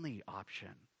their only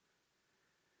option.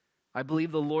 I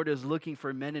believe the Lord is looking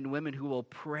for men and women who will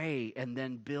pray and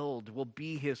then build, will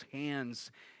be His hands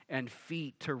and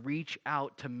feet to reach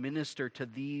out to minister to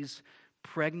these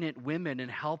pregnant women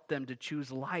and help them to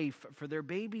choose life for their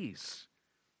babies.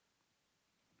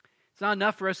 It's not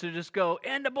enough for us to just go,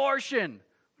 end abortion.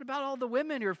 What about all the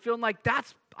women who are feeling like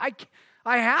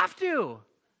I have to?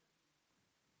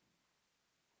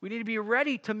 We need to be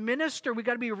ready to minister. We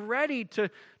got to be ready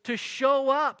to show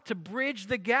up, to bridge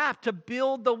the gap, to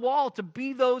build the wall, to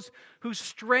be those who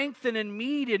strengthen and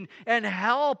meet and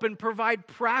help and provide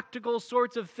practical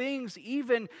sorts of things.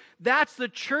 Even that's the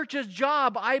church's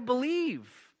job, I believe.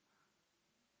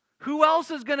 Who else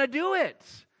is going to do it?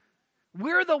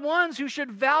 We're the ones who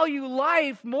should value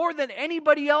life more than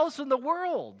anybody else in the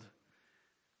world.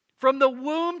 From the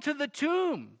womb to the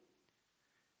tomb.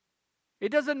 It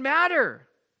doesn't matter.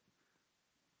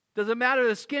 Doesn't matter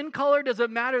the skin color.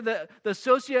 Doesn't matter the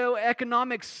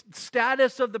socioeconomic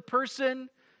status of the person.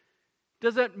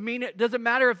 Doesn't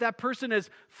matter if that person is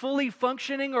fully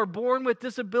functioning or born with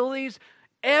disabilities.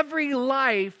 Every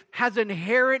life has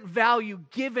inherent value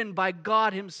given by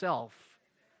God Himself.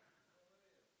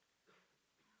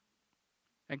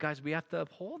 And guys, we have to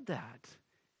uphold that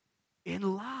in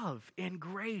love, in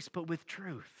grace, but with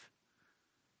truth.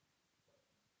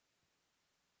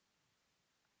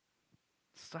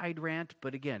 Side rant,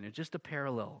 but again, it's just a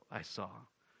parallel I saw.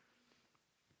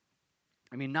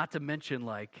 I mean, not to mention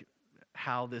like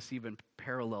how this even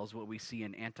parallels what we see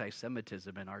in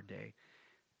anti-Semitism in our day.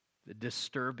 The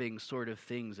disturbing sort of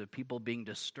things of people being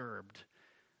disturbed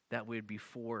that would be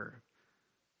for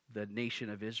the nation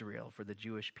of Israel, for the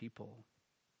Jewish people.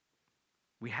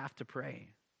 We have to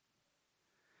pray.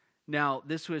 Now,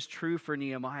 this was true for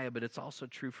Nehemiah, but it's also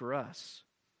true for us.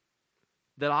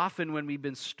 That often when we've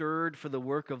been stirred for the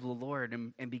work of the Lord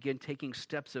and begin taking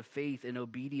steps of faith and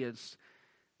obedience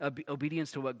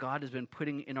to what God has been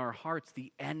putting in our hearts,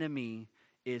 the enemy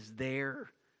is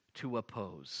there to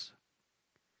oppose.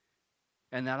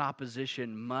 And that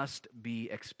opposition must be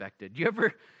expected. You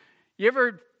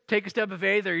ever take a step of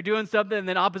faith or you're doing something and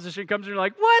then opposition comes and you're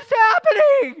like, what's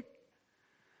happening?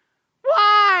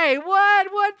 Why?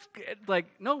 What's like,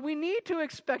 no, we need to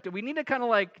expect it. We need to kind of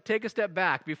like take a step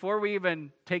back before we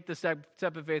even take the step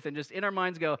of faith and just in our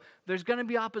minds go, there's going to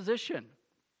be opposition.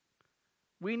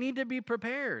 We need to be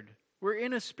prepared. We're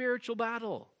in a spiritual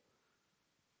battle.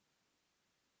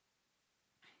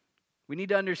 We need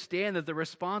to understand that the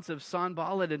response of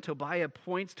Sanballat and Tobiah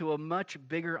points to a much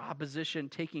bigger opposition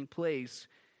taking place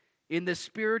in the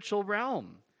spiritual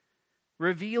realm.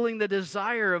 revealing the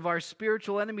desire of our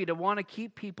spiritual enemy to want to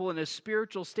keep people in a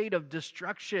spiritual state of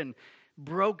destruction,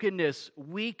 brokenness,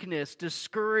 weakness,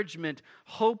 discouragement,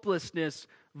 hopelessness,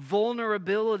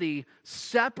 vulnerability,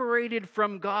 separated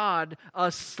from God,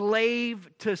 a slave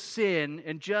to sin,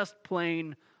 and just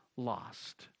plain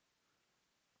lost.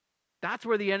 That's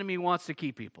where the enemy wants to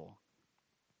keep people.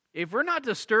 If we're not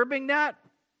disturbing that,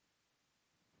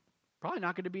 probably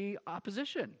not going to be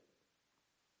opposition.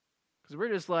 Because we're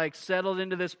just like settled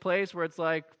into this place where it's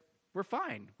like, we're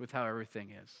fine with how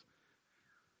everything is.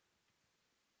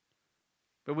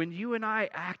 But when you and I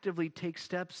actively take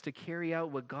steps to carry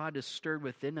out what God has stirred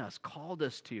within us, called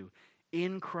us to,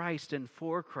 in Christ and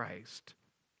for Christ,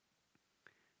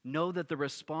 know that the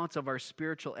response of our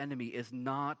spiritual enemy is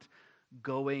not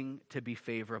going to be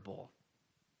favorable.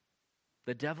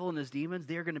 The devil and his demons,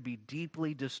 they're going to be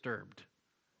deeply disturbed.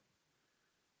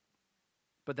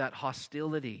 But that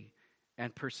hostility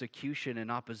and persecution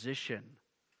and opposition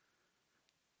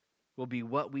will be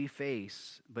what we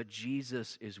face, but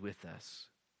Jesus is with us.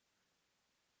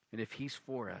 And if he's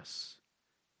for us,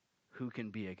 who can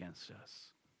be against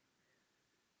us?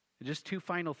 And just two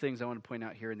final things I want to point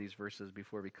out here in these verses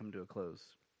before we come to a close.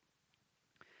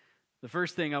 The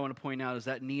first thing I want to point out is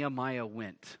that Nehemiah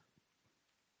went.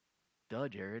 Duh,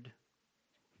 Jared.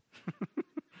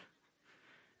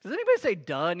 Does anybody say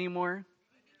duh anymore?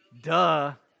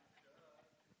 Duh.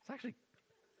 It's actually,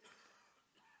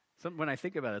 when I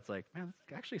think about it, it's like, man,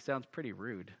 this actually sounds pretty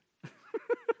rude.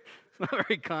 It's not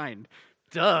very kind.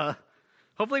 Duh.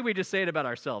 Hopefully we just say it about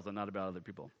ourselves and not about other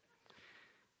people.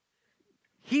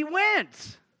 He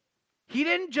went. He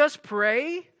didn't just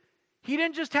pray. He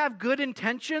didn't just have good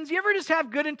intentions. You ever just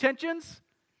have good intentions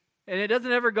and it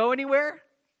doesn't ever go anywhere?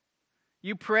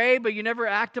 You pray, but you never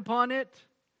act upon it.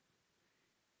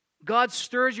 God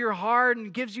stirs your heart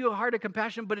and gives you a heart of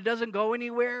compassion, but it doesn't go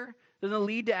anywhere. It doesn't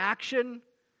lead to action.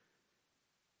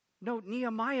 No,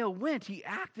 Nehemiah went. He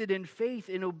acted in faith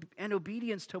and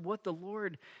obedience to what the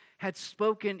Lord had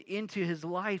spoken into his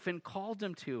life and called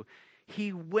him to.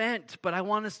 He went, but I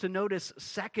want us to notice,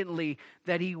 secondly,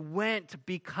 that he went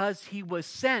because he was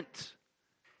sent.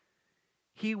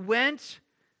 He went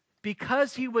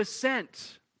because he was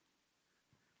sent.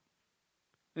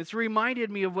 It's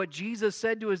reminded me of what Jesus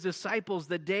said to his disciples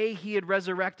the day he had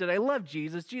resurrected. I love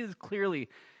Jesus. Jesus clearly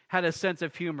had a sense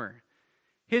of humor.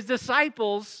 His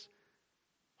disciples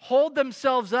hold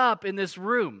themselves up in this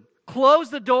room, close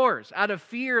the doors out of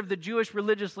fear of the Jewish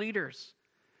religious leaders.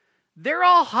 They're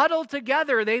all huddled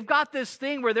together. They've got this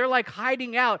thing where they're like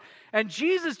hiding out. And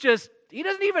Jesus he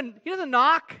doesn't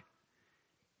knock.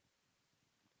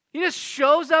 He just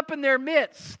shows up in their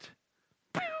midst.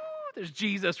 Pew! There's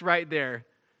Jesus right there,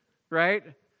 right?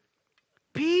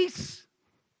 Peace.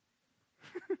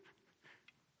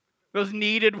 Those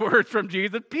needed words from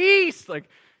Jesus. Peace. Like,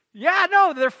 yeah,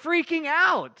 no, they're freaking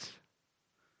out.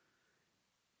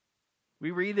 We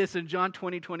read this in John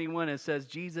 20:21. It says,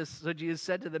 Jesus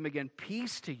said to them again,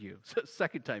 peace to you. So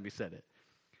second time he said it.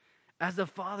 As the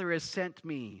Father has sent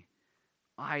me,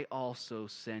 I also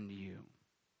send you.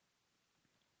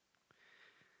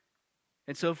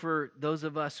 And so for those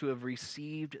of us who have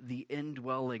received the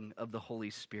indwelling of the Holy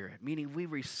Spirit, meaning we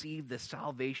received the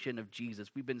salvation of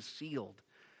Jesus, we've been sealed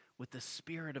with the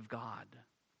Spirit of God,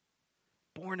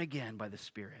 born again by the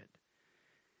Spirit.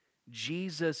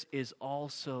 Jesus is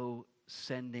also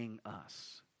sending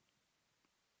us.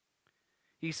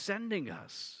 He's sending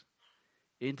us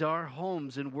into our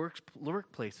homes and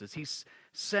workplaces. He's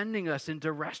sending us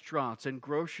into restaurants and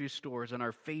grocery stores and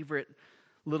our favorite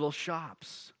little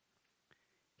shops.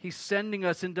 He's sending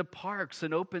us into parks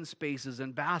and open spaces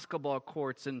and basketball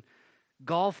courts and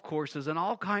golf courses and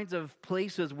all kinds of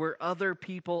places where other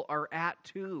people are at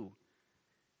too.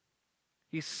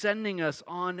 He's sending us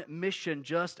on mission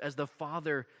just as the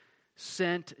Father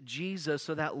sent Jesus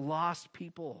so that lost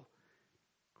people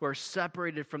who are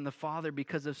separated from the Father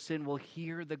because of sin will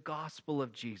hear the gospel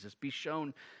of Jesus, be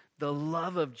shown the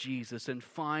love of Jesus, and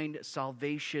find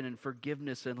salvation and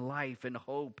forgiveness and life and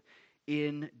hope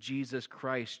in Jesus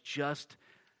Christ, just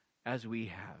as we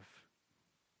have.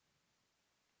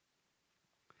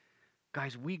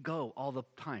 Guys, we go all the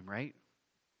time, right?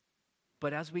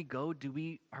 But as we go,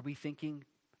 are we thinking,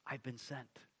 I've been sent?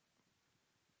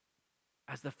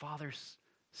 As the Father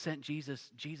sent Jesus,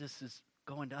 Jesus is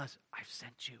going to us, I've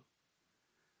sent you.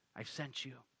 I've sent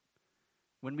you.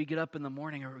 When we get up in the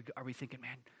morning, are we thinking,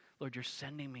 man, Lord, you're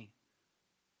sending me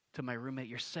to my roommate.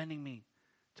 You're sending me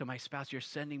to my spouse. You're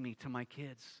sending me to my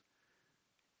kids.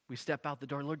 We step out the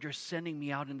door. Lord, you're sending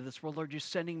me out into this world. Lord, you're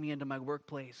sending me into my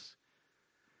workplace.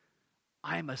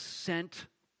 I am a sent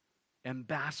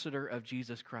ambassador of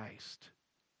Jesus Christ,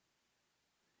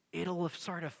 it'll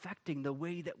start affecting the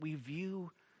way that we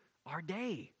view our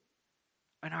day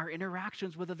and our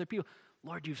interactions with other people.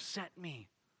 Lord, you've sent me.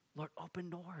 Lord, open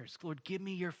doors. Lord, give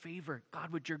me your favor.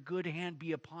 God, would your good hand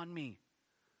be upon me?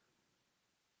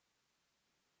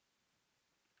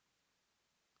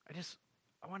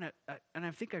 I want to, and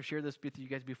I think I've shared this with you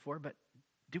guys before, but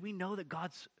do we know that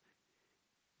God's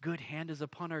good hand is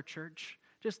upon our church?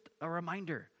 Just a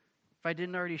reminder. If I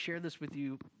didn't already share this with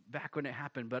you back when it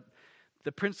happened, but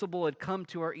the principal had come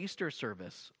to our Easter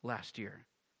service last year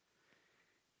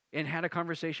and had a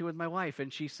conversation with my wife,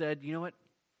 and she said, you know what?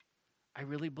 I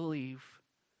really believe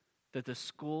that the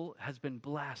school has been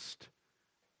blessed.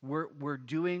 We're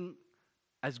doing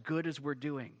as good as we're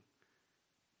doing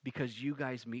because you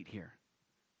guys meet here.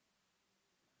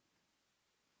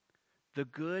 The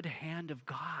good hand of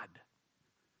God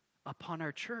upon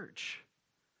our church.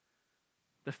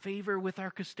 The favor with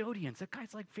our custodians. That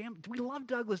guy's like, fam, we love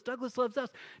Douglas. Douglas loves us.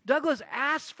 Douglas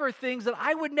asks for things that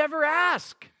I would never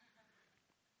ask.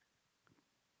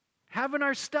 Having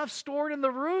our stuff stored in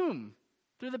the room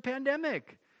through the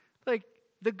pandemic. Like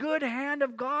the good hand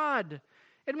of God.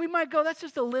 And we might go, that's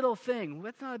just a little thing.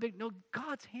 That's not a big, no,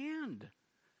 God's hand.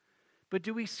 But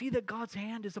do we see that God's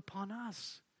hand is upon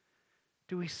us?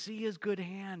 Do we see his good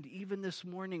hand even this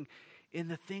morning in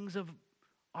the things of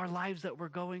our lives that we're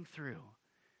going through?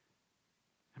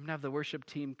 I'm going to have the worship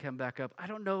team come back up. I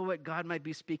don't know what God might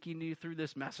be speaking to you through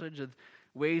this message, of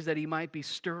ways that he might be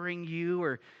stirring you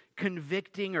or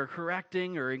convicting or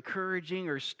correcting or encouraging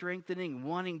or strengthening,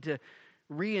 wanting to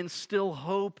reinstill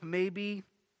hope maybe.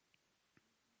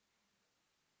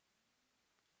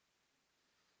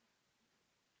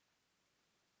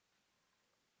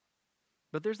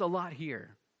 But there's a lot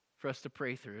here for us to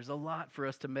pray through. There's a lot for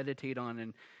us to meditate on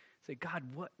and say, God,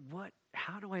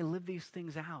 how do I live these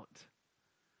things out?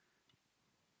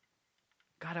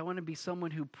 God, I want to be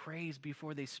someone who prays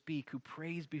before they speak, who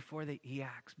prays before he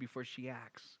acts, before she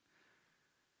acts.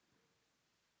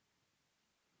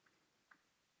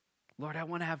 Lord, I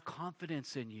want to have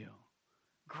confidence in you.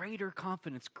 Greater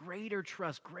confidence, greater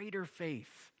trust, greater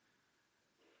faith.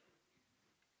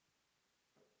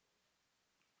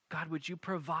 God, would you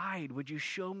provide? Would you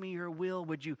show me your will?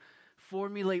 Would you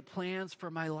formulate plans for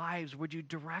my lives? Would you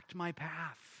direct my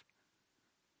path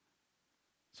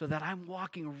so that I'm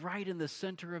walking right in the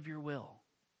center of your will?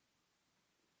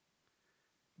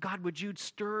 God, would you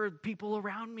stir people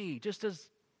around me just as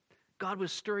God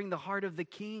was stirring the heart of the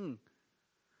king?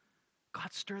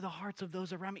 God, stir the hearts of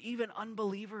those around me, even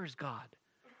unbelievers, God.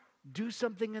 Do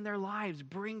something in their lives.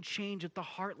 Bring change at the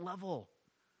heart level.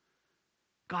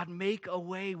 God, make a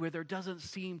way where there doesn't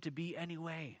seem to be any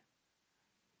way.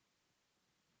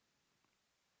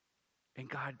 And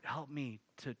God, help me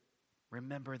to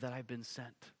remember that I've been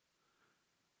sent.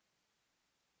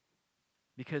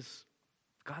 Because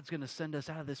God's going to send us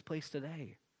out of this place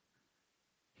today.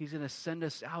 He's going to send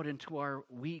us out into our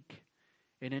week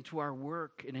and into our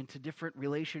work and into different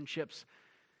relationships.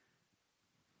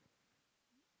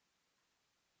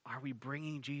 Are we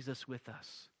bringing Jesus with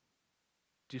us?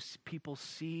 Do people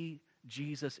see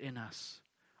Jesus in us?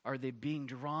 Are they being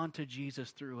drawn to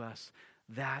Jesus through us?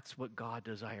 That's what God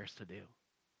desires to do.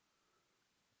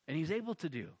 And he's able to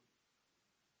do.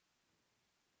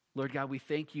 Lord God, we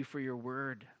thank you for your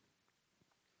word.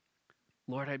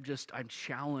 Lord, I'm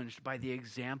challenged by the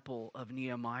example of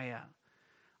Nehemiah.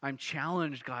 I'm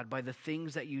challenged, God, by the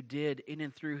things that you did in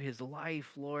and through his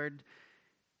life, Lord.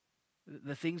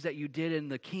 The things that you did in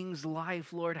the king's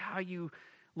life, Lord, how you,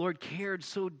 Lord, cared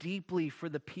so deeply for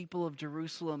the people of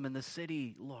Jerusalem and the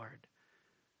city, Lord.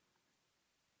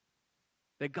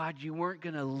 That, God, you weren't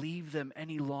going to leave them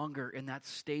any longer in that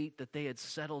state that they had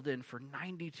settled in for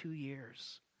 92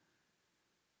 years.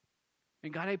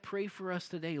 And God, I pray for us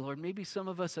today, Lord. Maybe some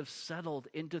of us have settled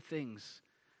into things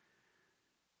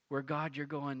where, God, you're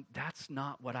going, that's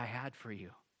not what I had for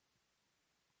you.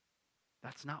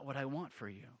 That's not what I want for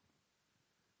you.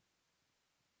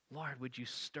 Lord, would you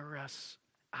stir us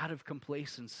out of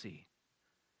complacency?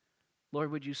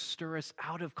 Lord, would you stir us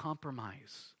out of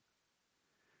compromise?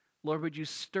 Lord, would you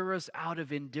stir us out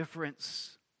of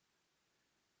indifference?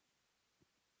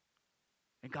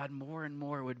 And God, more and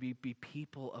more would we be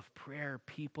people of prayer,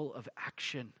 people of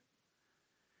action,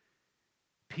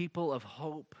 people of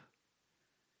hope,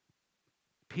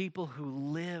 people who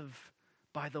live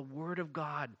by the word of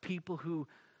God, people who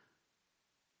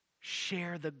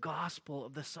share the gospel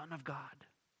of the Son of God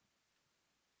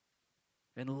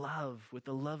and love with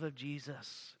the love of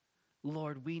Jesus.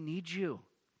 Lord, we need you.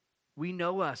 We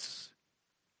know us.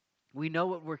 We know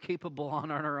what we're capable on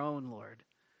our own, Lord.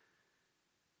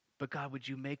 But God, would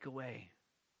you make a way?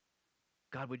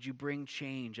 God, would you bring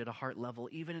change at a heart level,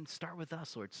 even and start with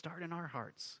us, Lord. Start in our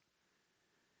hearts.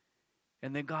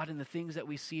 And then, God, in the things that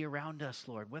we see around us,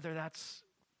 Lord, whether that's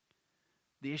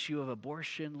the issue of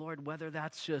abortion, Lord, whether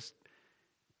that's just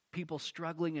people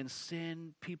struggling in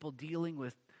sin, people dealing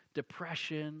with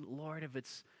depression, Lord, if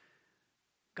it's,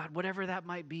 God, whatever that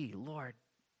might be, Lord,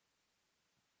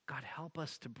 God, help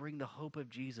us to bring the hope of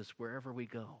Jesus wherever we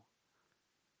go.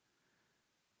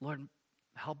 Lord,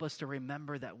 help us to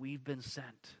remember that we've been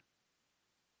sent.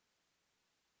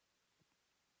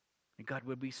 And God,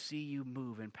 would we see you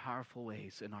move in powerful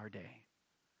ways in our day,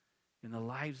 in the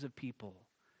lives of people,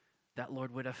 that,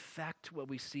 Lord, would affect what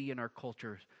we see in our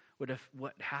culture,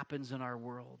 what happens in our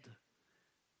world,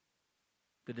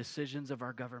 the decisions of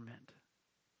our government.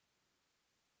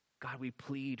 God, we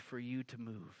plead for you to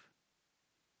move.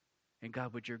 And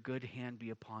God, would your good hand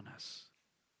be upon us?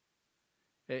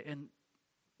 And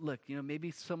look,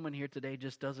 maybe someone here today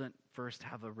just doesn't first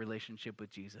have a relationship with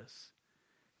Jesus.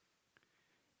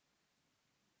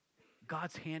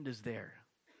 God's hand is there.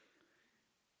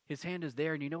 His hand is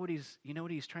there, and you know what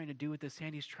he's trying to do with this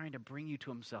hand? He's trying to bring you to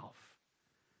himself.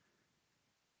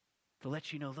 To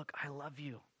let you know, look, I love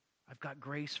you. I've got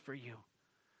grace for you.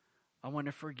 I want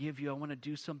to forgive you. I want to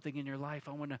do something in your life.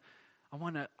 I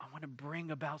want to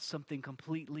bring about something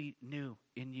completely new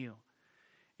in you.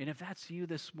 And if that's you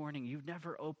this morning, you've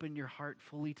never opened your heart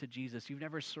fully to Jesus. You've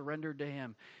never surrendered to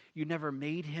him. You never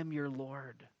made him your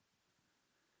Lord.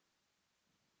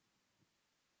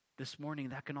 This morning,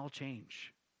 that can all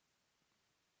change.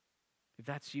 If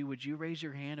that's you, would you raise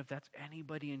your hand? If that's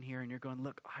anybody in here and you're going,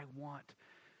 look, I want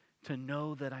to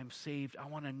know that I'm saved. I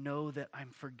want to know that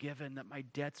I'm forgiven, that my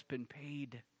debt's been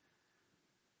paid,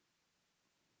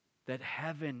 that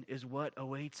heaven is what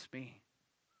awaits me.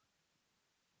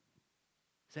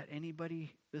 Is that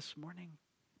anybody this morning?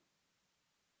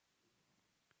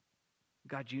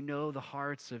 God, you know the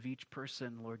hearts of each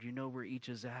person, Lord. You know where each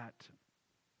is at.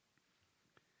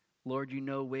 Lord, you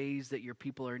know ways that your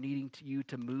people are needing you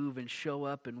to move and show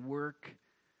up and work.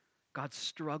 God,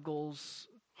 struggles,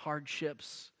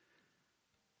 hardships.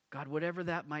 God, whatever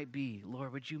that might be,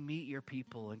 Lord, would you meet your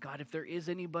people? And God, if there is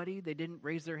anybody, they didn't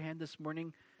raise their hand this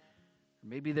morning,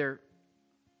 maybe they're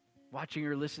watching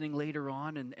or listening later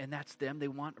on, and that's them. They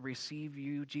want to receive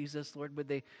you, Jesus, Lord. Would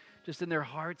they just in their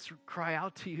hearts cry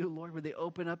out to you, Lord? Would they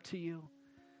open up to you,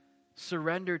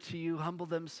 surrender to you, humble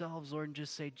themselves, Lord, and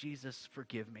just say, Jesus,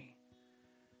 forgive me.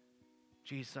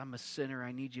 Jesus, I'm a sinner.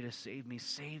 I need you to save me.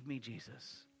 Save me,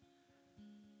 Jesus.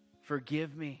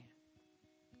 Forgive me.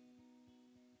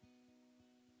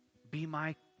 Be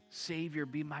my Savior.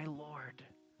 Be my Lord.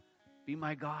 Be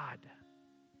my God.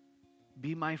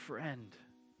 Be my friend.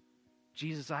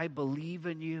 Jesus, I believe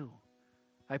in you.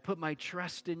 I put my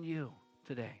trust in you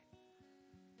today.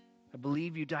 I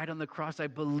believe you died on the cross. I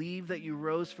believe that you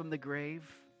rose from the grave.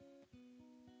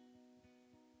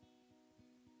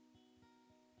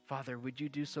 Father, would you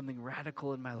do something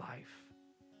radical in my life?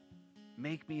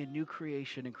 Make me a new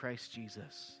creation in Christ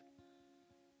Jesus.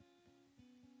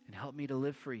 And help me to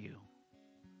live for you.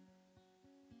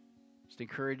 Just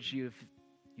encourage you, if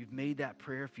you've made that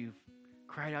prayer, if you've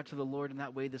cried out to the Lord in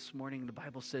that way this morning, the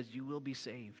Bible says you will be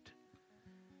saved.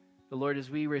 The Lord, as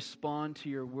we respond to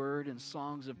your word and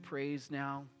songs of praise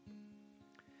now,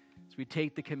 as we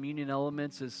take the communion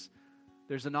elements, as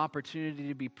there's an opportunity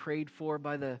to be prayed for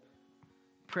by the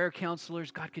prayer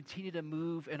counselors, God, continue to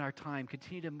move in our time.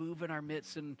 Continue to move in our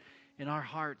midst and in our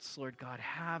hearts, Lord God.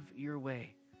 Have your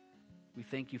way. We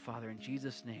thank you, Father, in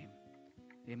Jesus' name.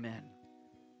 Amen.